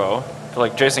a turbo,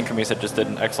 like Jason Camisa just did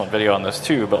an excellent video on this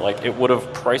too, but like it would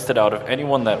have priced it out of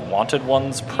anyone that wanted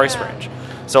one's price Yeah. range.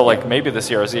 So like maybe the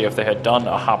CRZ, if they had done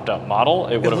a hopped up model,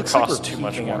 it would have looks like cost we're too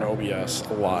much peaking on more. OBS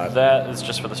a lot. That is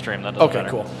just for the stream. That doesn't Okay, matter.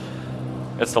 cool.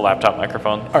 It's the laptop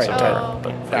microphone. All right, so, tight.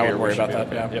 but I figure wouldn't we worry should about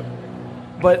be that, okay. yeah. Yep.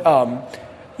 But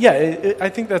I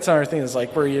think that's another thing is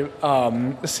like where you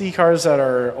see cars that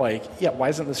are like, why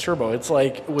isn't this turbo? It's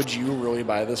like, would you really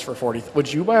buy this for $40,000?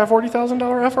 Would you buy a $40,000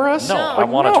 FRS? No, I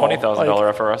want a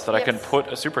 $20,000 FRS that I can Yes. put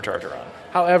a supercharger on.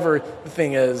 However, the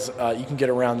thing is, you can get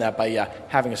around that by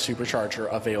having a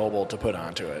supercharger available to put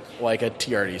onto it, like a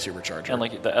TRD supercharger. And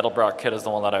like the Edelbrock kit is the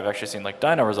one that I've actually seen like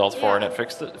dyno results for, and Yeah.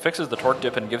 it fixes the torque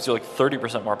dip and gives you like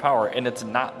 30% more power, and it's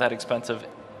not that expensive.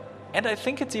 And I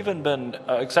think it's even been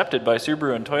accepted by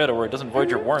Subaru and Toyota where it doesn't void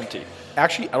your warranty.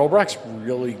 Actually, Edelbrock's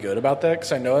really good about that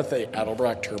because I know that the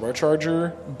Edelbrock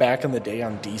turbocharger back in the day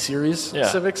on D series Yeah.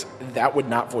 Civics, that would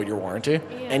not void your warranty,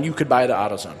 and you could buy it at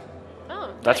AutoZone. Oh,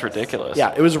 That's nice. ridiculous.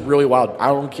 Yeah, it was really wild. I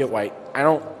don't get why. I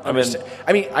don't understand.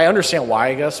 I understand why,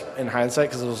 I guess, in hindsight,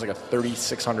 because it was like a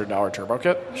 $3,600 turbo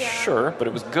kit. Yeah. Sure, but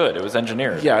it was good. It was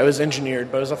engineered. Yeah, it was engineered,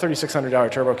 but it was a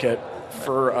 $3,600 turbo kit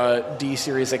for a D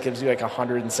series that gives you like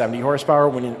 170 horsepower.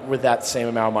 When you, with that same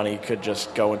amount of money, you could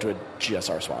just go into a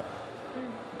GSR swap.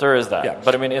 There is that. Yeah.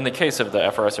 But I mean, in the case of the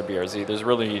FRS or BRZ,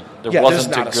 there Yeah, wasn't there's a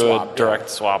not a good swap, direct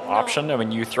swap option. I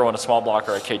mean, you throw in a small block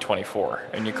or a K24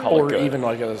 and you call it Or good. even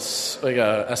like a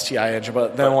STI engine,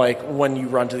 but then like when you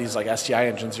run to these like STI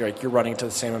engines, you're running to the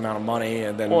same amount of money,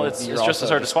 and then Well, it's you're just as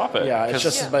also hard to swap it, Yeah, it's 'cause-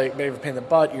 just as big of a pain in the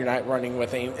butt. You're not running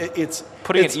with it's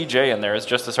Putting it's, an EJ in there is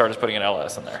just as hard as putting an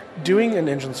LS in there. doing an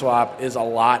engine swap is a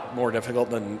lot more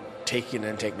difficult than taking an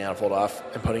intake manifold off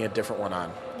and putting a different one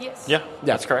on. Yes. Yeah,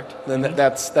 that's correct. Then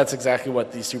that's exactly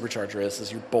what the supercharger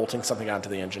is you're bolting something onto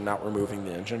the engine, not removing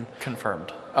the engine.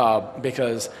 Confirmed.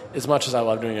 Because as much as I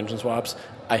love doing engine swaps,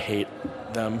 I hate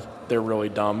them. They're really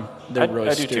dumb. They're really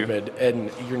I do too. stupid. And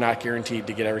you're not guaranteed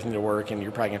to get everything to work, and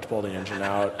you're probably going to pull the engine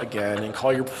out again and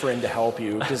call your friend to help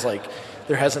you because, like,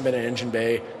 there hasn't been an engine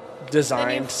bay Then you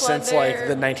designed flood since, like,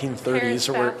 the their 1930s. parents'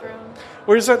 Or where, bathroom.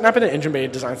 or has that not been an engine bay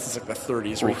designed since, like, the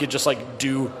 30s where you could just, like,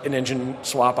 do an engine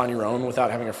swap on your own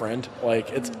without having a friend?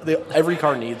 Like, every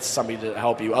car needs somebody to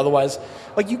help you. Otherwise,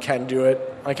 like, you can do it,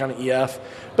 like, on an EF,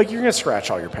 but you're going to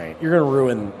scratch all your paint. You're going to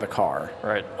ruin the car.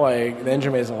 Right. Like, the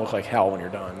engine bay is going to look like hell when you're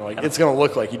done. Like, it's going to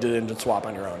look like you did an engine swap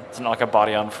on your own. It's not like a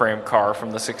body-on-frame car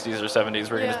from the 60s or 70s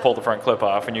where you can Yeah. just pull the front clip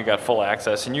off and you got full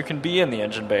access and you can be in the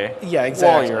engine bay Yeah,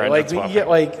 exactly. while you're engine Like, swapping. yeah,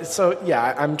 like, so,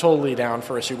 yeah, I'm totally down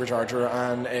for a supercharger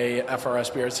on a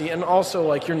FRS BRC. And also,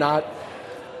 like,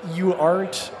 you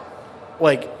aren't,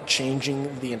 like,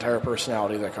 changing the entire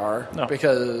personality of the car. No.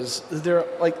 Because they're,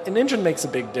 like, an engine makes a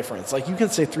big difference. Like, you can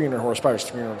say 300 horsepower is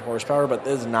 300 horsepower, but that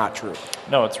is not true.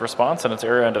 No, it's response and it's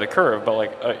area under the curve, but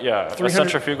like, a 300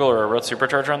 centrifugal or a road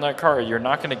supercharger on that car, you're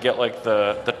not going to get like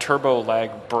the turbo lag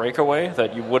breakaway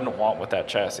that you wouldn't want with that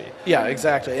chassis. Yeah,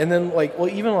 exactly. And then, like, well,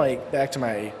 even, like, back to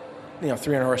my,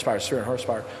 300 horsepower is 300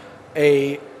 horsepower.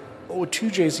 a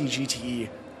 2JZ GTE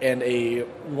and a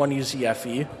 1UZ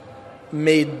FE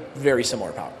made very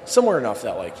similar power. Similar enough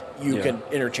that like you can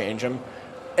interchange them.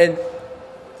 And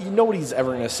nobody's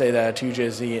ever going to say that a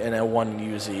 2JZ and a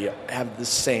 1UZ have the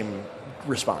same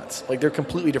response. Like they're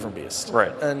completely different beasts.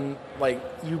 Right. And like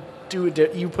you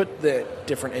put the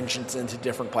different engines into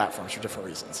different platforms for different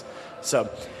reasons. So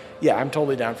yeah, I'm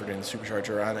totally down for doing the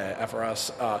supercharger on a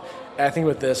FRS. I think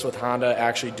with Honda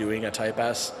actually doing a Type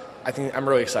S, I think I'm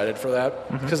really excited for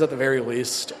that because at the very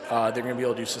least, they're going to be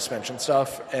able to do suspension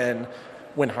stuff. And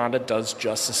when Honda does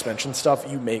just suspension stuff,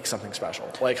 you make something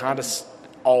special. Like Honda's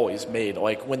always made,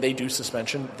 like when they do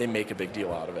suspension, they make a big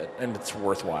deal out of it. And it's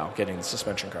worthwhile getting the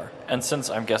suspension car. And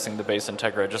since I'm guessing the base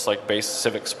Integra, just like base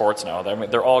Civic Sports now,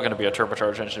 they're all going to be a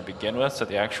turbocharged engine to begin with. So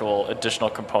the actual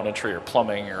additional componentry or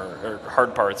plumbing or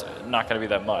hard parts, not going to be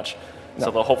that much. So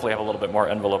they'll hopefully have a little bit more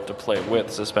envelope to play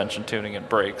with suspension tuning and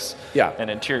brakes and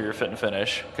interior fit and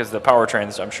finish because the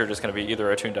powertrain's, I'm sure, just going to be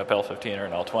either a tuned-up L15 or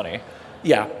an L20.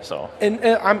 Yeah. So and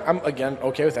I'm again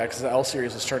okay with that because the L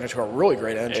Series is turning into a really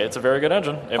great engine. It's a very good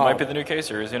engine. It might be the new K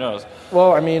Series. Who knows?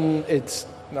 Well, I mean, it's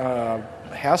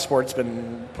Hassport's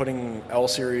been putting L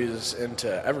Series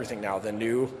into everything now. The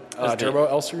new turbo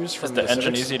L Series from is the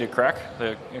engine Civics. easy to crack?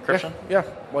 The encryption? Yeah.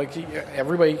 Like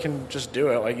everybody can just do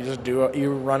it. Like you just do it.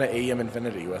 You run an AEM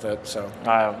Infinity with it. So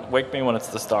wake me when it's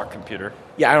the stock computer.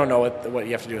 Yeah, I don't know what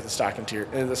you have to do with the stock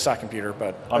computer,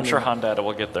 but I'm sure Honda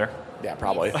will get there. Yeah,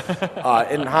 probably.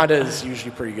 And Honda is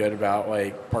usually pretty good about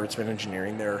like partsman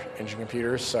engineering their engine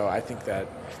computers, so I think that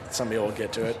somebody will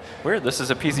get to it. Weird. This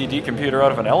is a PZD computer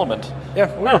out of an Element.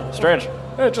 Yeah, weird. Strange.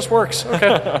 It just works.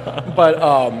 Okay. But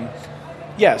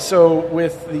yeah, so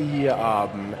with the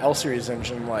L Series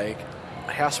engine, like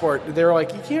Hassport, they're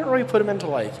like you can't really put them into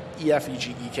like EF,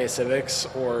 EG, EK Civics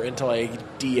or into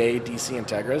like DA, DC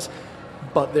Integras,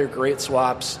 but they're great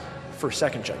swaps for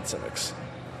second gen Civics,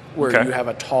 where you have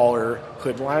a taller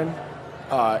hood line.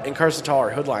 In cars with taller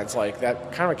hood lines, like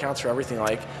that kind of accounts for everything.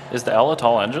 Like, is the L a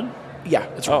tall engine? Yeah,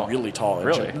 it's a really tall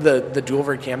engine. Really? The dual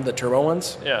vert cam, the turbo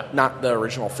ones. Yeah. Not the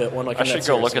original fit one. Like I should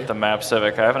go look at the Map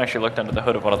Civic. I haven't actually looked under the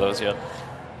hood of one of those yet.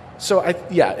 So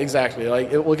yeah, exactly.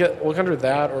 Like we'll look under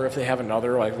that, or if they have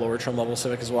another like lower trim level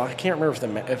Civic as well. I can't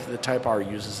remember if the Type R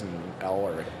uses an L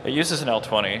or it uses an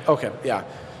L20. Okay, yeah.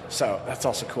 So that's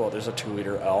also cool. There's a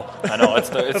 2-liter L. I know it's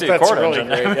the Accord really engine.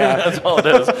 Great, yeah. That's all it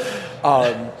is.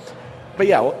 But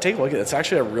yeah, well, take a look at it. It's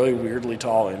actually a really weirdly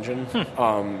tall engine.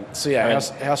 So yeah,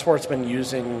 Hassport's been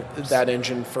using that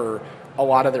engine for a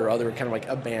lot of their other kind of like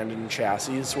abandoned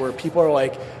chassis where people are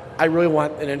like, I really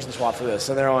want an engine swap for this.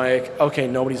 And they're like, okay,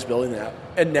 nobody's building that.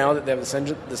 And now that they have this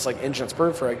engine, this like engine that's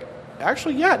perfect,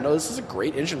 actually, yeah, no, this is a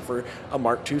great engine for a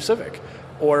Mark II Civic.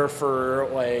 Or for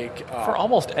like... for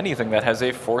almost anything that has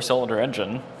a 4-cylinder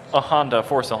engine, a Honda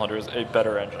 4-cylinder is a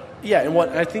better engine. Yeah, and what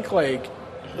I think like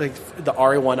the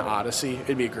RA1 Odyssey,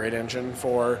 it'd be a great engine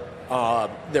for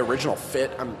the original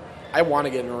fit. I want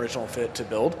to get an original fit to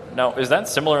build. Now, is that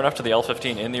similar enough to the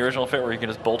L15 in the original fit where you can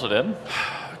just bolt it in?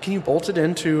 Can you bolt it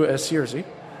into a CRZ?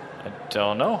 I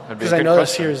don't know. Because I know the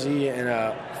CRZ and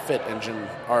a fit engine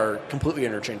are completely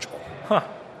interchangeable. Huh.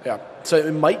 Yeah. So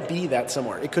it might be that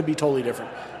similar. It could be totally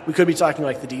different. We could be talking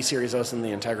like the D Series S and the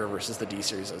Integra versus the D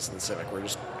Series S and the Civic.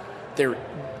 They're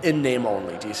in name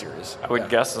only D Series. I would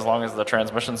guess as long as the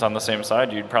transmission's on the same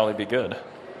side, you'd probably be good.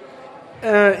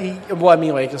 Well, I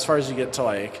mean, like as far as you get to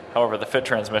like. However, the fit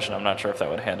transmission, I'm not sure if that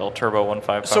would handle turbo 1.5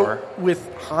 power. So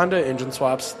with Honda engine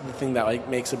swaps, the thing that like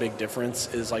makes a big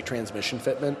difference is like transmission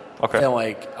fitment. Okay. And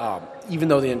like even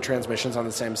though the transmission's on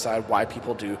the same side, why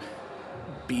people do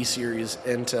B Series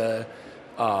into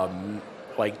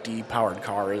like D powered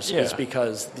cars is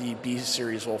because the B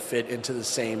Series will fit into the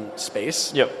same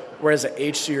space. Yep. Whereas the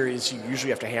H Series, you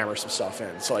usually have to hammer some stuff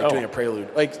in. So, like, doing a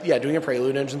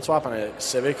Prelude engine swap on a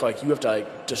Civic, like, you have to,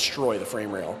 like, destroy the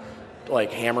frame rail,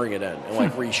 like, hammering it in and,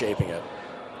 like, reshaping it.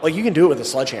 Like, you can do it with a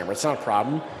sledgehammer. It's not a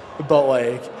problem. But,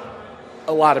 like,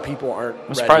 a lot of people aren't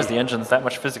I'm surprised the engine's that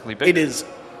much physically big. It is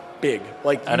big.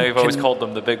 Like, I know you've always called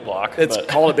them the big block. It's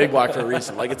called a big block for a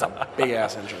reason. Like, it's a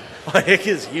big-ass engine. Like, it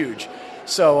is huge.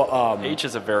 So, H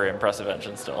is a very impressive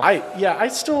engine still. I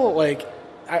still, like...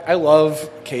 I love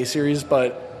K Series,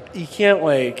 but you can't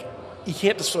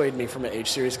dissuade me from an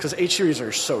H Series because H Series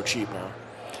are so cheap now.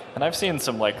 And I've seen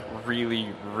some like really,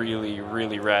 really,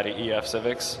 really ratty EF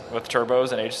Civics with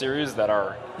turbos and H Series that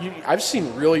are. I've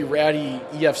seen really ratty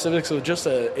EF Civics with just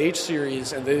a H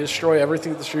Series, and they destroy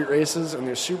everything at the street races, and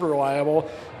they're super reliable,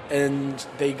 and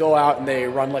they go out and they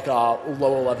run like a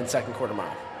low 11-second quarter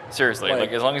mile. Seriously,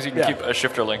 like as long as you can keep a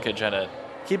shifter linkage in it.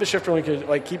 keep a shifter linkage,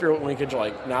 like keep your linkage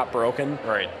like not broken.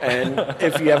 Right. And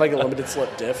if you have like a limited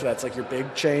slip diff, that's like your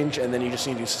big change, and then you just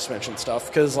need to do suspension stuff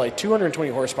because like 220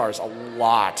 horsepower is a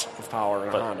lot of power in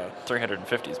a But Honda.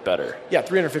 350 is better. Yeah,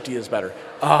 350 is better.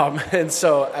 And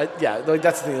so like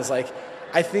that's the thing is like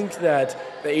I think that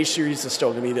the H series is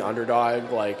still going to be the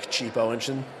underdog, like cheapo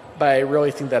engine, but I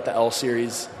really think that the L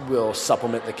series will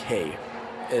supplement the K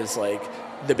as like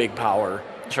the big power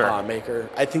maker.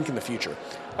 I think in the future.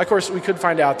 Of course, we could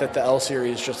find out that the L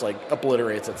series just like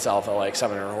obliterates itself at like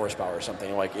 700 horsepower or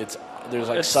something. Like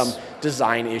there's some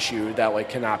design issue that like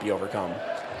cannot be overcome.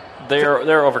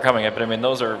 They're overcoming it, but I mean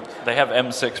they have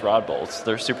M6 rod bolts.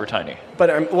 They're super tiny. But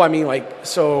I mean like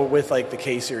so with like the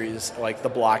K series, like the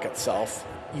block itself,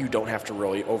 you don't have to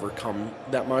really overcome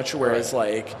that much. Whereas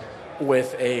like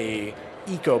with a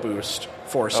EcoBoost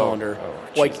 4-cylinder,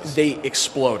 like they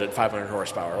explode at 500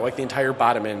 horsepower. Like the entire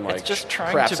bottom end, like it's just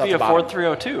trying craps to out be the a bottom. Ford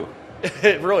 302.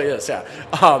 It really is, yeah.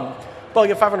 But like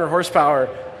at 500 horsepower,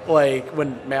 like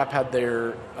when Map had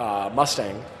their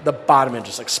Mustang, the bottom end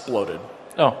just exploded.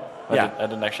 Oh, I Yeah.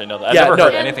 didn't actually know that. I've never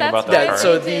heard And anything that's about why that car.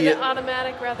 So they did the-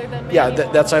 automatic rather than manual. Yeah,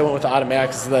 that's why I went with the automatic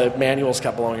because the manuals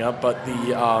kept blowing up, but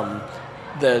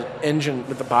the engine,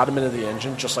 with the bottom end of the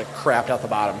engine, just like crapped out the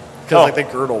bottom because like the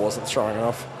girdle wasn't strong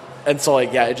enough. And so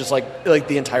like it just like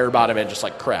the entire bottom end just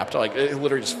like crapped, like it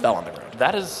literally just fell on the ground.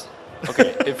 That is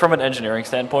okay. From an engineering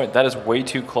standpoint, that is way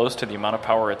too close to the amount of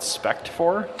power it's spec'd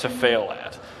for to fail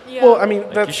at. Yeah. Well, I mean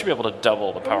Like, that's you should be able to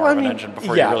double the power Well, I of an mean, engine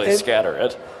before yeah, you really scatter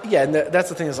it. Yeah, and that's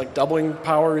the thing is like doubling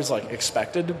power is like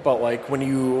expected, but like when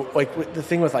you like the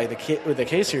thing with like with the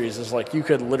K series is like you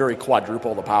could literally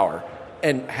quadruple the power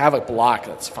and have a block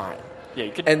that's fine. Yeah,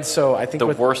 you could. And so I think the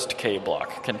with, worst K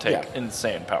block can take Yeah.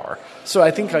 insane power. So I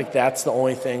think like that's the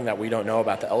only thing that we don't know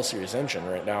about the L series engine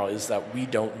right now is that we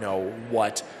don't know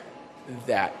what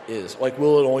that is. Like,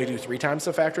 will it only do 3 times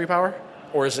the factory power,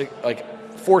 or is it like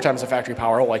 4 times the factory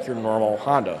power like your normal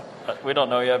Honda? We don't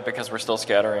know yet because we're still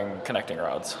scattering connecting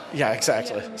rods. Yeah,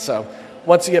 exactly. So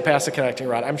once you get past the connecting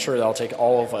rod, I'm sure that'll take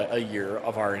all of a year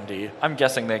of R&D. I'm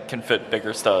guessing they can fit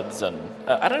bigger studs, and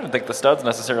I don't even think the stud's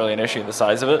necessarily an issue, the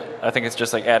size of it. I think it's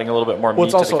just like adding a little bit more Well, meat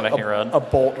it's to also the connecting rod. a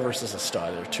bolt versus a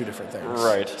stud. They're 2 different things.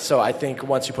 Right. So I think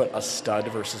once you put a stud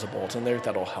versus a bolt in there,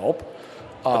 that'll help.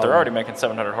 But they're already making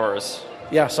 700 horse.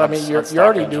 Yeah, so I mean, on you're stock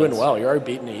already doing engines. well. You're already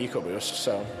beating the EcoBoost,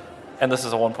 so... And this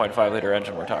is a 1.5 liter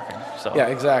engine we're talking. So Yeah,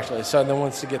 exactly. So then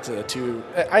once you get to the 2...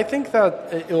 I think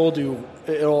that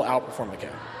it'll outperform the K.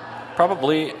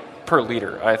 probably per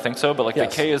liter, I think so. But like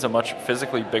Yes. the K is a much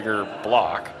physically bigger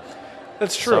block.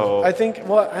 That's true. So- I think,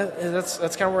 that's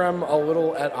kind of where I'm a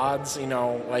little at odds,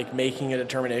 like making a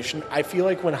determination. I feel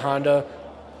like when Honda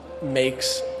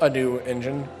makes a new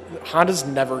engine, Honda's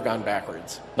never gone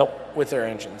backwards Nope, with their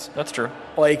engines. that's true.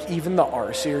 Like, even the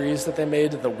R series that they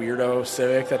made, the weirdo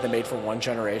Civic that they made for one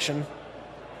generation,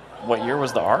 What year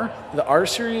was the R? the R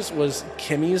series was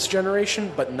Kimi's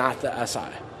generation, but not the SI.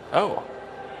 Oh,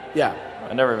 Yeah.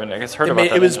 I never even heard about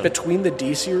that. It was engine. between the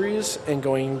D series and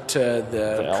going to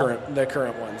The L? the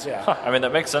current ones, yeah. Huh, I mean,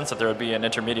 that makes sense that there would be an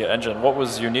intermediate engine. What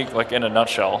was unique, like in a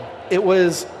nutshell? It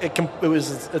was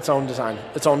its own design,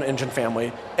 its own engine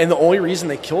family, and the only reason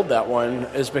they killed that one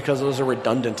is because it was a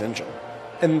redundant engine,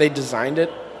 and they designed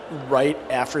it right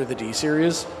after the D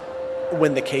series,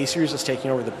 when the K series was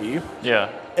taking over the B, Yeah.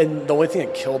 and the only thing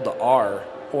that killed the R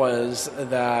was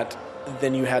that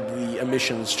then you had the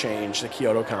emissions change, the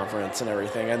Kyoto Conference and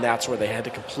everything, and that's where they had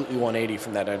to completely 180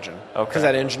 from that engine. Okay. Because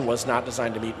that engine was not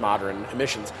designed to meet modern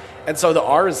emissions. And so the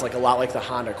R is like a lot like the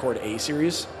Honda Accord A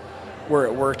series, where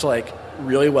it worked like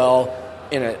really well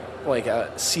in a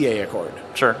CA Accord.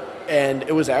 Sure. And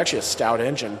it was actually a stout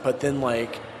engine, but then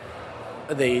like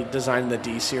they designed the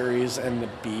D series and the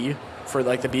B for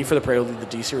like the B for the Prelude, the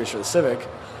D series for the Civic.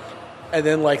 And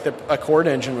then like the Accord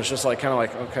engine was just like kind of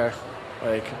like, okay,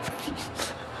 like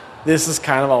this is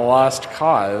kind of a lost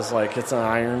cause. Like it's an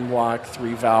iron block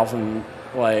 3-valve and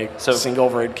like So single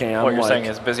red cam. What you're like, saying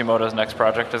is Bisimoto's next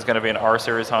project is going to be an R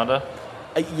series Honda?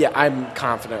 yeah, I'm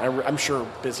confident. I'm sure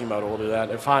Bisimoto will do that.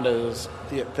 If Honda is,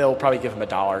 they'll probably give him a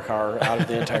dollar car out of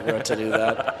the Integra to do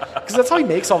that. Because that's how he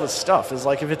makes all this stuff. Is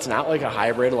like if it's not like a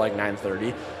hybrid like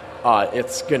 930,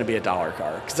 it's going to be a dollar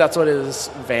car. Because that's what his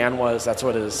van was. That's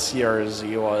what his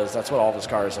CRZ was. That's what all of his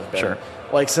cars have been. Sure.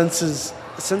 Like since his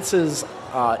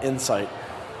Insight,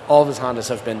 all of his Hondas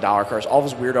have been dollar cars. All of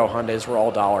his weirdo Hyundais were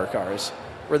all dollar cars,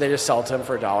 where they just sell it to him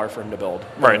for $1 for him to build.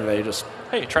 Right. And they just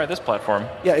Hey, try this platform.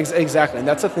 yeah, exactly, and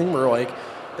that's the thing where like,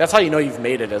 that's how you know you've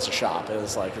made it as a shop.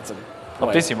 Is like it's a Well,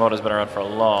 like, Bisimoto's been around for a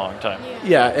long time.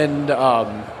 yeah, and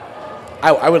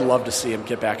I would love to see him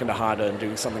get back into Honda and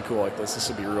doing something cool like this. This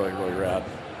would be really really rad.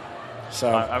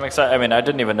 So I'm excited. I mean, I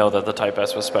didn't even know that the Type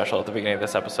S was special at the beginning of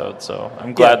this episode, so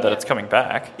I'm glad that it's coming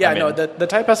back. yeah, I mean, no, the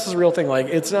Type S is a real thing. Like,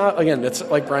 it's not, again, it's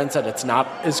like Brian said, it's not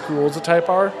as cool as a Type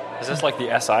R. is this like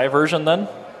the SI version then?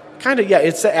 Kind of, yeah.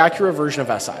 It's the Acura version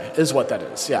of SI, is what that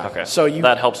is. Yeah. Okay. So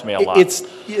that helps me a lot.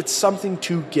 It's something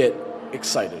to get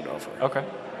excited over. Okay.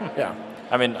 Yeah.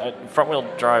 I mean, front-wheel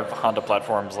drive Honda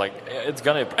platforms, like it's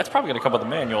probably gonna come with a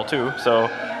manual too. So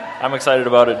I'm excited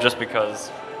about it just because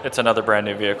it's another brand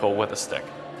new vehicle with a stick.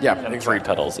 Yeah. And exactly. 3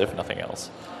 pedals, if nothing else.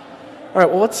 All right.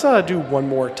 Well, let's do one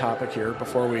more topic here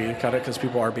before we cut it, because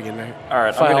people are beginning to All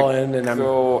right, file I'm in, going to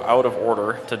go out of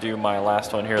order to do my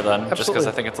last one here then, just because Absolutely.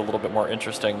 I think it's a little bit more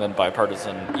interesting than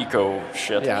bipartisan eco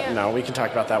shit. Yeah. No, we can talk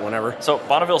about that whenever. So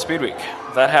Bonneville Speed Week,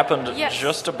 that happened Yes.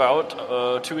 just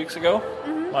about 2 weeks ago.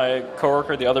 My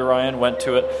coworker, the other Ryan, went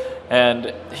to it,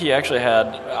 and he actually had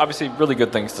obviously really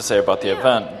good things to say about the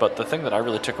event. But the thing that I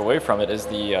really took away from it is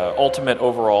the ultimate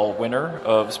overall winner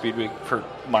of Speed Week per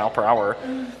mile per hour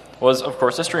was, of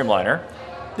course, a Streamliner.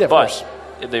 Yeah, of course.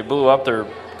 But they blew up their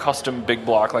custom big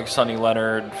block, like Sonny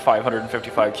Leonard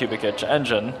 555 cubic inch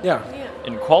engine Yeah.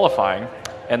 in qualifying,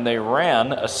 and they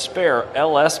ran a spare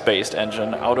LS-based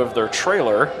engine out of their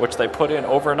trailer, which they put in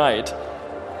overnight.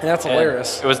 And that's And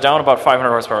hilarious. It was down about 500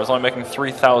 horsepower. It was only making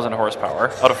 3,000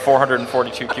 horsepower out of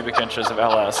 442 cubic inches of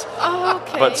LS. Oh,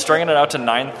 okay. But stringing it out to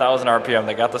 9,000 RPM,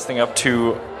 they got this thing up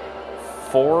to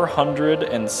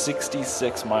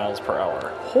 466 miles per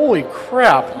hour Holy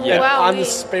crap. Yeah. And Wow. on the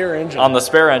spare engine. on the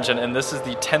spare engine, and this is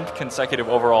the 10th consecutive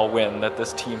overall win that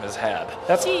this team has had.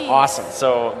 That's Jeez. awesome.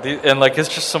 So, it's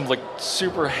just some like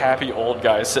super happy old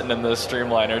guy sitting in this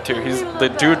Streamliner too. He's love the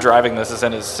dude that. driving this is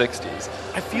in his 60s.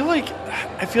 I feel like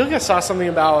I saw something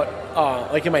about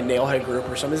like in my Nailhead group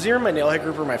or something. Is it either in my Nailhead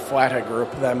group or my Flathead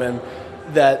group that I'm in,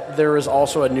 that there was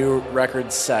also a new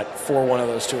record set for one of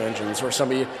those two engines where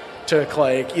somebody took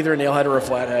like either a Nailhead or a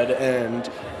Flathead and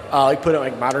like put in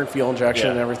like modern fuel injection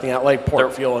Yeah. and everything out, like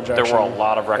port fuel injection. There were a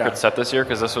lot of records set this year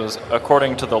because this was,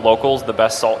 according to the locals, the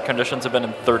best salt conditions have been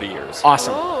in 30 years.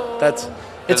 Awesome. Oh. It's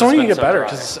it's only been gonna get so better dry.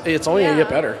 because it's only gonna Yeah.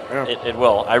 get better. Yeah. It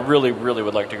will. I really, really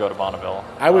would like to go to Bonneville.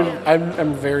 I would.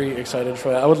 I'm very excited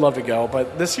for that. I would love to go,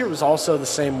 but this year was also the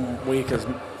same week as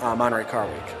Monterey Car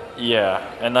Week. Yeah,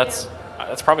 and that's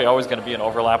probably always going to be an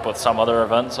overlap with some other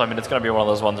event. So I mean, it's going to be one of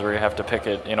those ones where you have to pick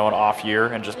it, an off year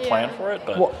and just plan Yeah. for it.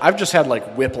 But Well, I've just had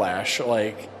like whiplash,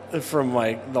 like from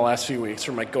like the last few weeks,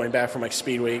 from like going back from like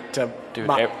Speed Week to Dude,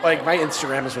 my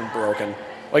Instagram has been broken.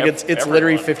 Like it's everyone.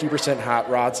 literally 50% hot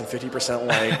rods and 50%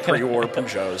 like pre-war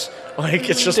Peugeots. Like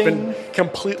it's just been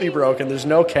completely broken. There's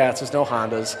no cats, there's no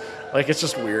Hondas. Like it's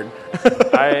just weird.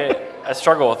 I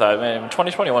struggle with that. I mean,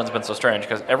 2021 has been so strange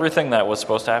because everything that was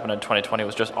supposed to happen in 2020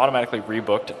 was just automatically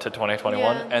rebooked to 2021,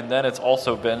 Yeah. and then it's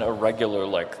also been a regular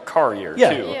like car year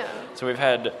Yeah. too. Yeah. So we've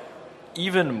had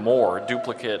even more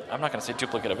duplicate. I'm not going to say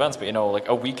duplicate events, but like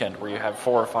a weekend where you have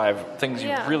 4 or 5 things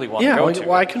Yeah. you really want Yeah, to go like, to.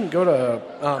 well, I couldn't go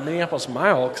to Minneapolis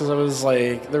Mile because I was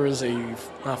like, there was a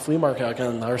flea market like,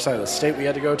 on the other side of the state we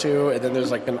had to go to, and then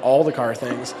there's like been all the car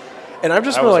things, and I'm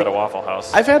just I been was like, at a Waffle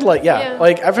House. I've had like Yeah.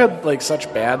 I've had like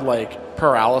such bad like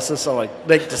paralysis, or like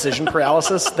decision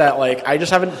paralysis that like I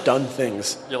just haven't done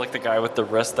things. You're like the guy with the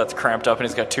wrist that's cramped up and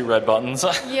he's got 2 red buttons.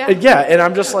 Yeah. And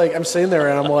I'm just like I'm sitting there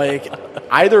and I'm like,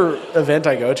 either event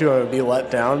I go to, I'm gonna be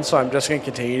let down, so I'm just gonna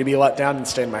continue to be let down and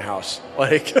stay in my house.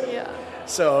 Like, Yeah.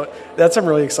 so that's I'm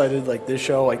really excited. Like this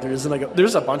show, like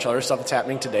there's a bunch of other stuff that's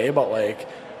happening today, but like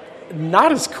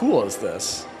not as cool as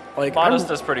this. Like Modest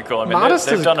I'm- is pretty cool. I mean, Modest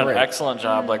they've is done an great. excellent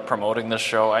job like promoting this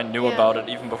show. I knew Yeah. about it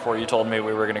even before you told me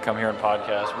we were going to come here and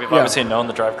podcast. We've Yeah. obviously known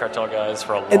the Drive Cartel guys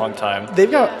for a And long time.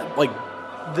 They've got like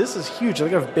this is huge. They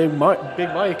got Big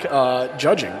Mike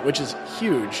judging, which is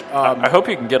huge. I hope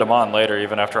you can get him on later,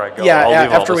 even after I go. Yeah, I'll yeah,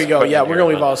 leave all after this we go. equipment Yeah, we're here, going to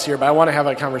leave but- all this here, but I want to have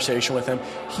a conversation with him.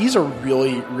 He's a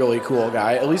really, really cool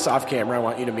guy. At least off camera, I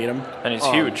want you to meet him. And he's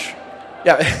huge.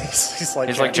 Yeah, he's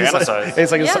like Jana size.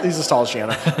 He's like Yeah. he's as tall as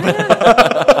Jana.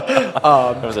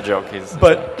 It was a joke.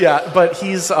 But yeah, but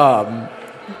he has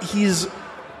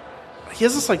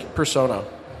this like persona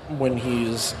when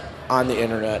he's on the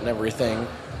internet and everything,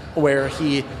 where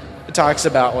he talks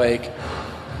about like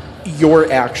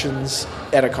your actions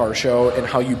at a car show and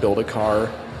how you build a car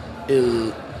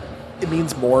it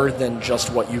means more than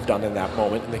just what you've done in that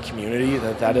moment in the community.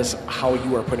 That is how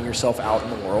you are putting yourself out in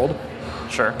the world.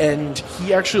 Sure. And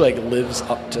he actually like lives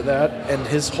up to that. And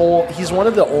he's one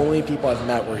of the only people I've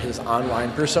met where his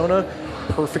online persona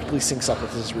perfectly syncs up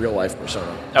with his real life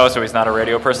persona. Oh, so he's not a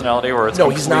radio personality, or it's No,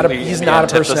 he's not completely he's the not a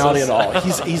antithesis? personality at all.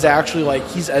 He's actually like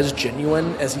he's as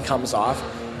genuine as he comes off.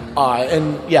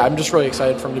 And yeah, I'm just really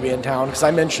excited for him to be in town because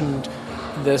I mentioned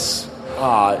this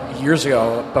years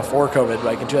ago, before COVID,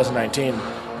 like in 2019.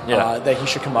 Yeah. That he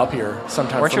should come up here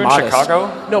sometime. Weren't for you in Modest.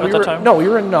 Chicago No, at we the were. time? No, we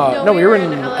were in. We were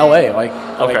in LA, like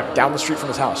Okay. down the street from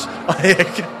his house.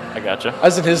 I gotcha. I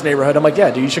was in his neighborhood. I'm like, yeah,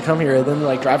 dude, you should come here. And then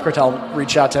like Drive Cartel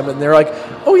reached out to him, and they're like,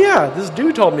 oh yeah, this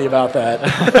dude told me about that.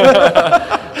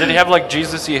 Did he have like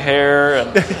Jesus-y hair?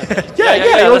 And yeah,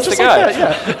 yeah, it was that's just the like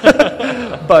guy. that,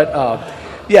 yeah. But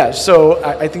yeah, so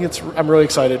I think I'm really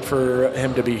excited for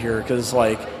him to be here because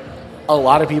like a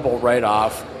lot of people write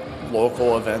off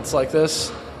local events like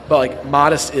this, but like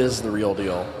Modest is the real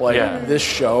deal. Like this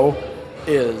show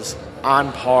is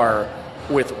on par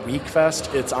with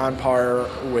Weekfest. It's on par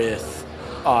with.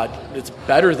 It's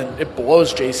better than it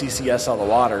blows JCCS out of the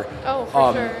water. Oh,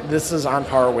 for sure. This is on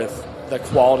par with the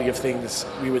quality of things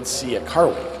we would see at Car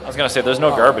Week. I was gonna say there's no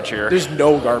garbage here. There's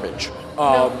no garbage.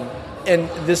 And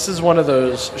this is one of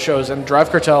those shows, and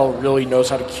Drive Cartel really knows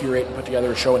how to curate and put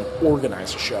together a show and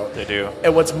organize a show. They do.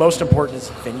 And what's most important is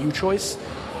venue choice,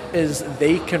 is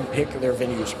they can pick their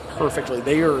venues perfectly.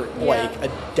 They are like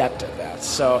adept at that.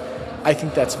 So I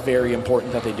think that's very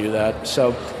important that they do that.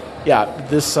 So yeah,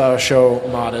 this show,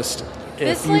 Modest,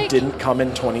 if you didn't come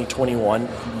in 2021,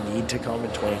 you need to come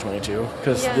in 2022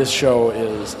 because this show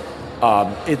is,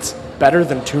 it's better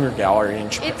than Tuner Gallery in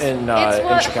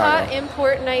what Chicago. Hot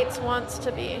Import Nights wants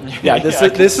to be. Yeah, this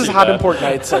is Hot Import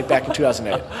Nights like back in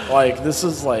 2008. Like this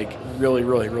is like really,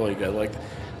 really, really good. Like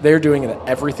they're doing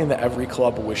everything that every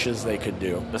club wishes they could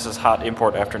do. This is Hot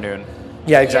Import Afternoon.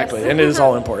 Yeah, exactly, Yes. and it is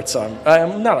all imports.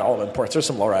 Not all imports. There's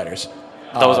some lowriders.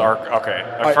 Those are okay.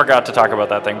 I forgot to talk about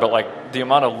that thing, but like the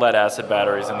amount of lead acid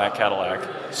batteries in that Cadillac.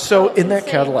 So in that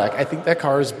Cadillac, I think that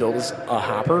car is built as a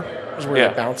hopper, is where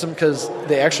they bounce them because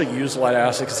they actually use lead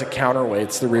acid because it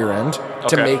counterweights the rear end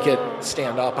to make it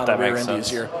stand up on the rear end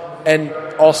easier. And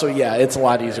also, it's a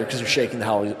lot easier because you're shaking the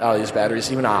hell out of these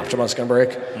batteries. Even Optima's going to break.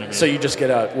 Mm-hmm. So you just get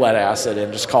a lead acid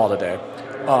and just call it a day.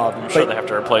 I'm sure they have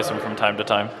to replace them from time to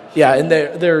time. Yeah, and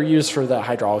they're used for the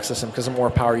hydraulic system because the more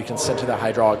power you can send to the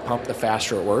hydraulic pump, the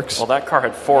faster it works. Well, that car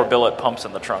had 4 billet pumps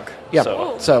in the trunk. Yeah,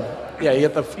 so you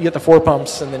get the 4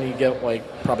 pumps, and then you get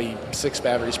like probably 6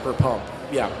 batteries per pump.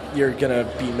 Yeah, you're gonna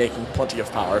be making plenty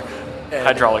of power. And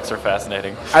hydraulics are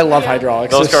fascinating. I love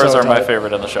hydraulics. Those cars are tight. my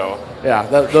favorite in the show. Yeah,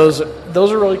 those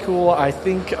are really cool. I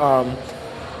think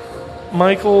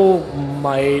Michael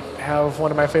might have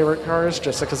one of my favorite cars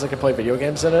just because I can play video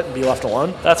games in it and be left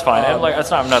alone. That's fine. And like,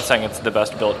 I'm not saying it's the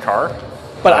best built car,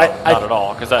 but not at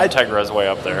all, because that Integra is way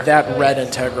up there. That red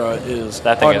Integra is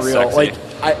that thing unreal. Is sexy.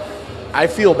 Like I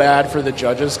feel bad for the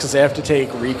judges because they have to take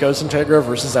Rico's Integra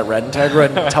versus that red Integra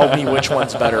and tell me which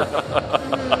one's better.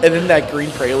 And then that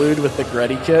green Prelude with the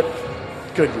Greddy kit.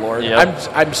 Good Lord. Yep.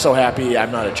 I'm so happy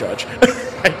I'm not a judge.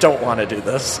 I don't want to do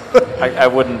this. I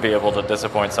wouldn't be able to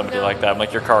disappoint somebody like that. I'm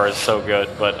like, your car is so good,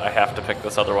 but I have to pick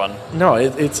this other one. No,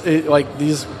 it's like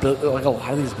these, like a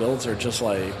lot of these builds are just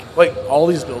like all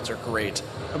these builds are great.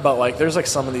 But like there's like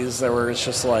some of these that where it's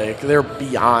just like they're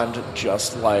beyond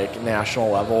just like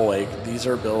national level. Like these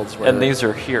are builds where, and these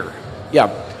are here. Yeah,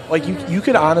 like you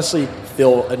could honestly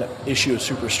fill an issue of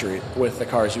Super Street with the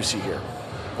cars you see here.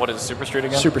 What is Super Street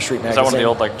again? Super Street magazine. Is that one of the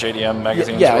old like JDM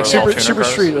magazines? Yeah, like Super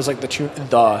Street was like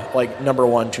the like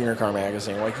 #1 tuner car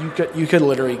magazine. Like you could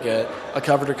literally get a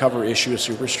cover to cover issue of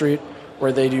Super Street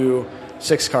where they do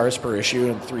 6 cars per issue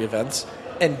and 3 events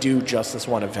and do just this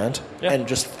one event and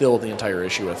just fill the entire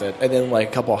issue with it, and then like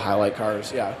a couple of highlight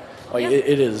cars. Yeah. Like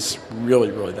it is really,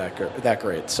 really that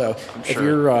great. So I'm if sure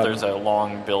you're there's a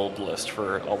long build list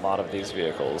for a lot of these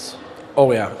vehicles.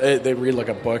 Oh yeah, they read like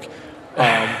a book.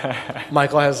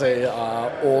 Michael has a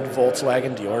old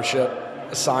Volkswagen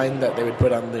dealership sign that they would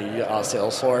put on the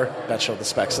sales floor that showed the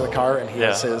specs of the car, and he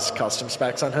has his custom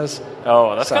specs on his.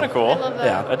 Oh, that's kind of cool. I love that.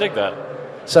 Yeah, I dig that.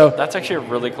 So that's actually a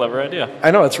really clever idea.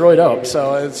 I know, it's really dope.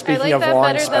 So speaking of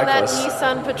long spec I like that better lists,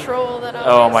 than that Nissan Patrol that I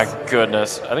Oh my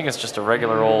goodness! I think it's just a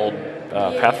regular old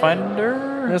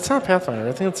Pathfinder. It's not Pathfinder.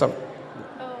 I think it's a.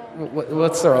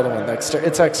 What's their other one? It's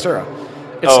Xterra.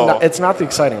 It's not the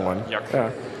exciting one. Yuck.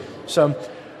 Yeah. So,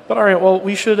 but all right. Well,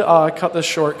 we should cut this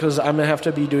short because I'm gonna have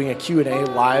to be doing a Q&A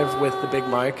live with the big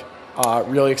mic.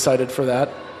 Really excited for that.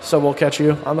 So we'll catch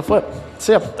you on the flip.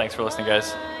 See ya. Thanks for listening,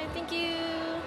 guys. Bye.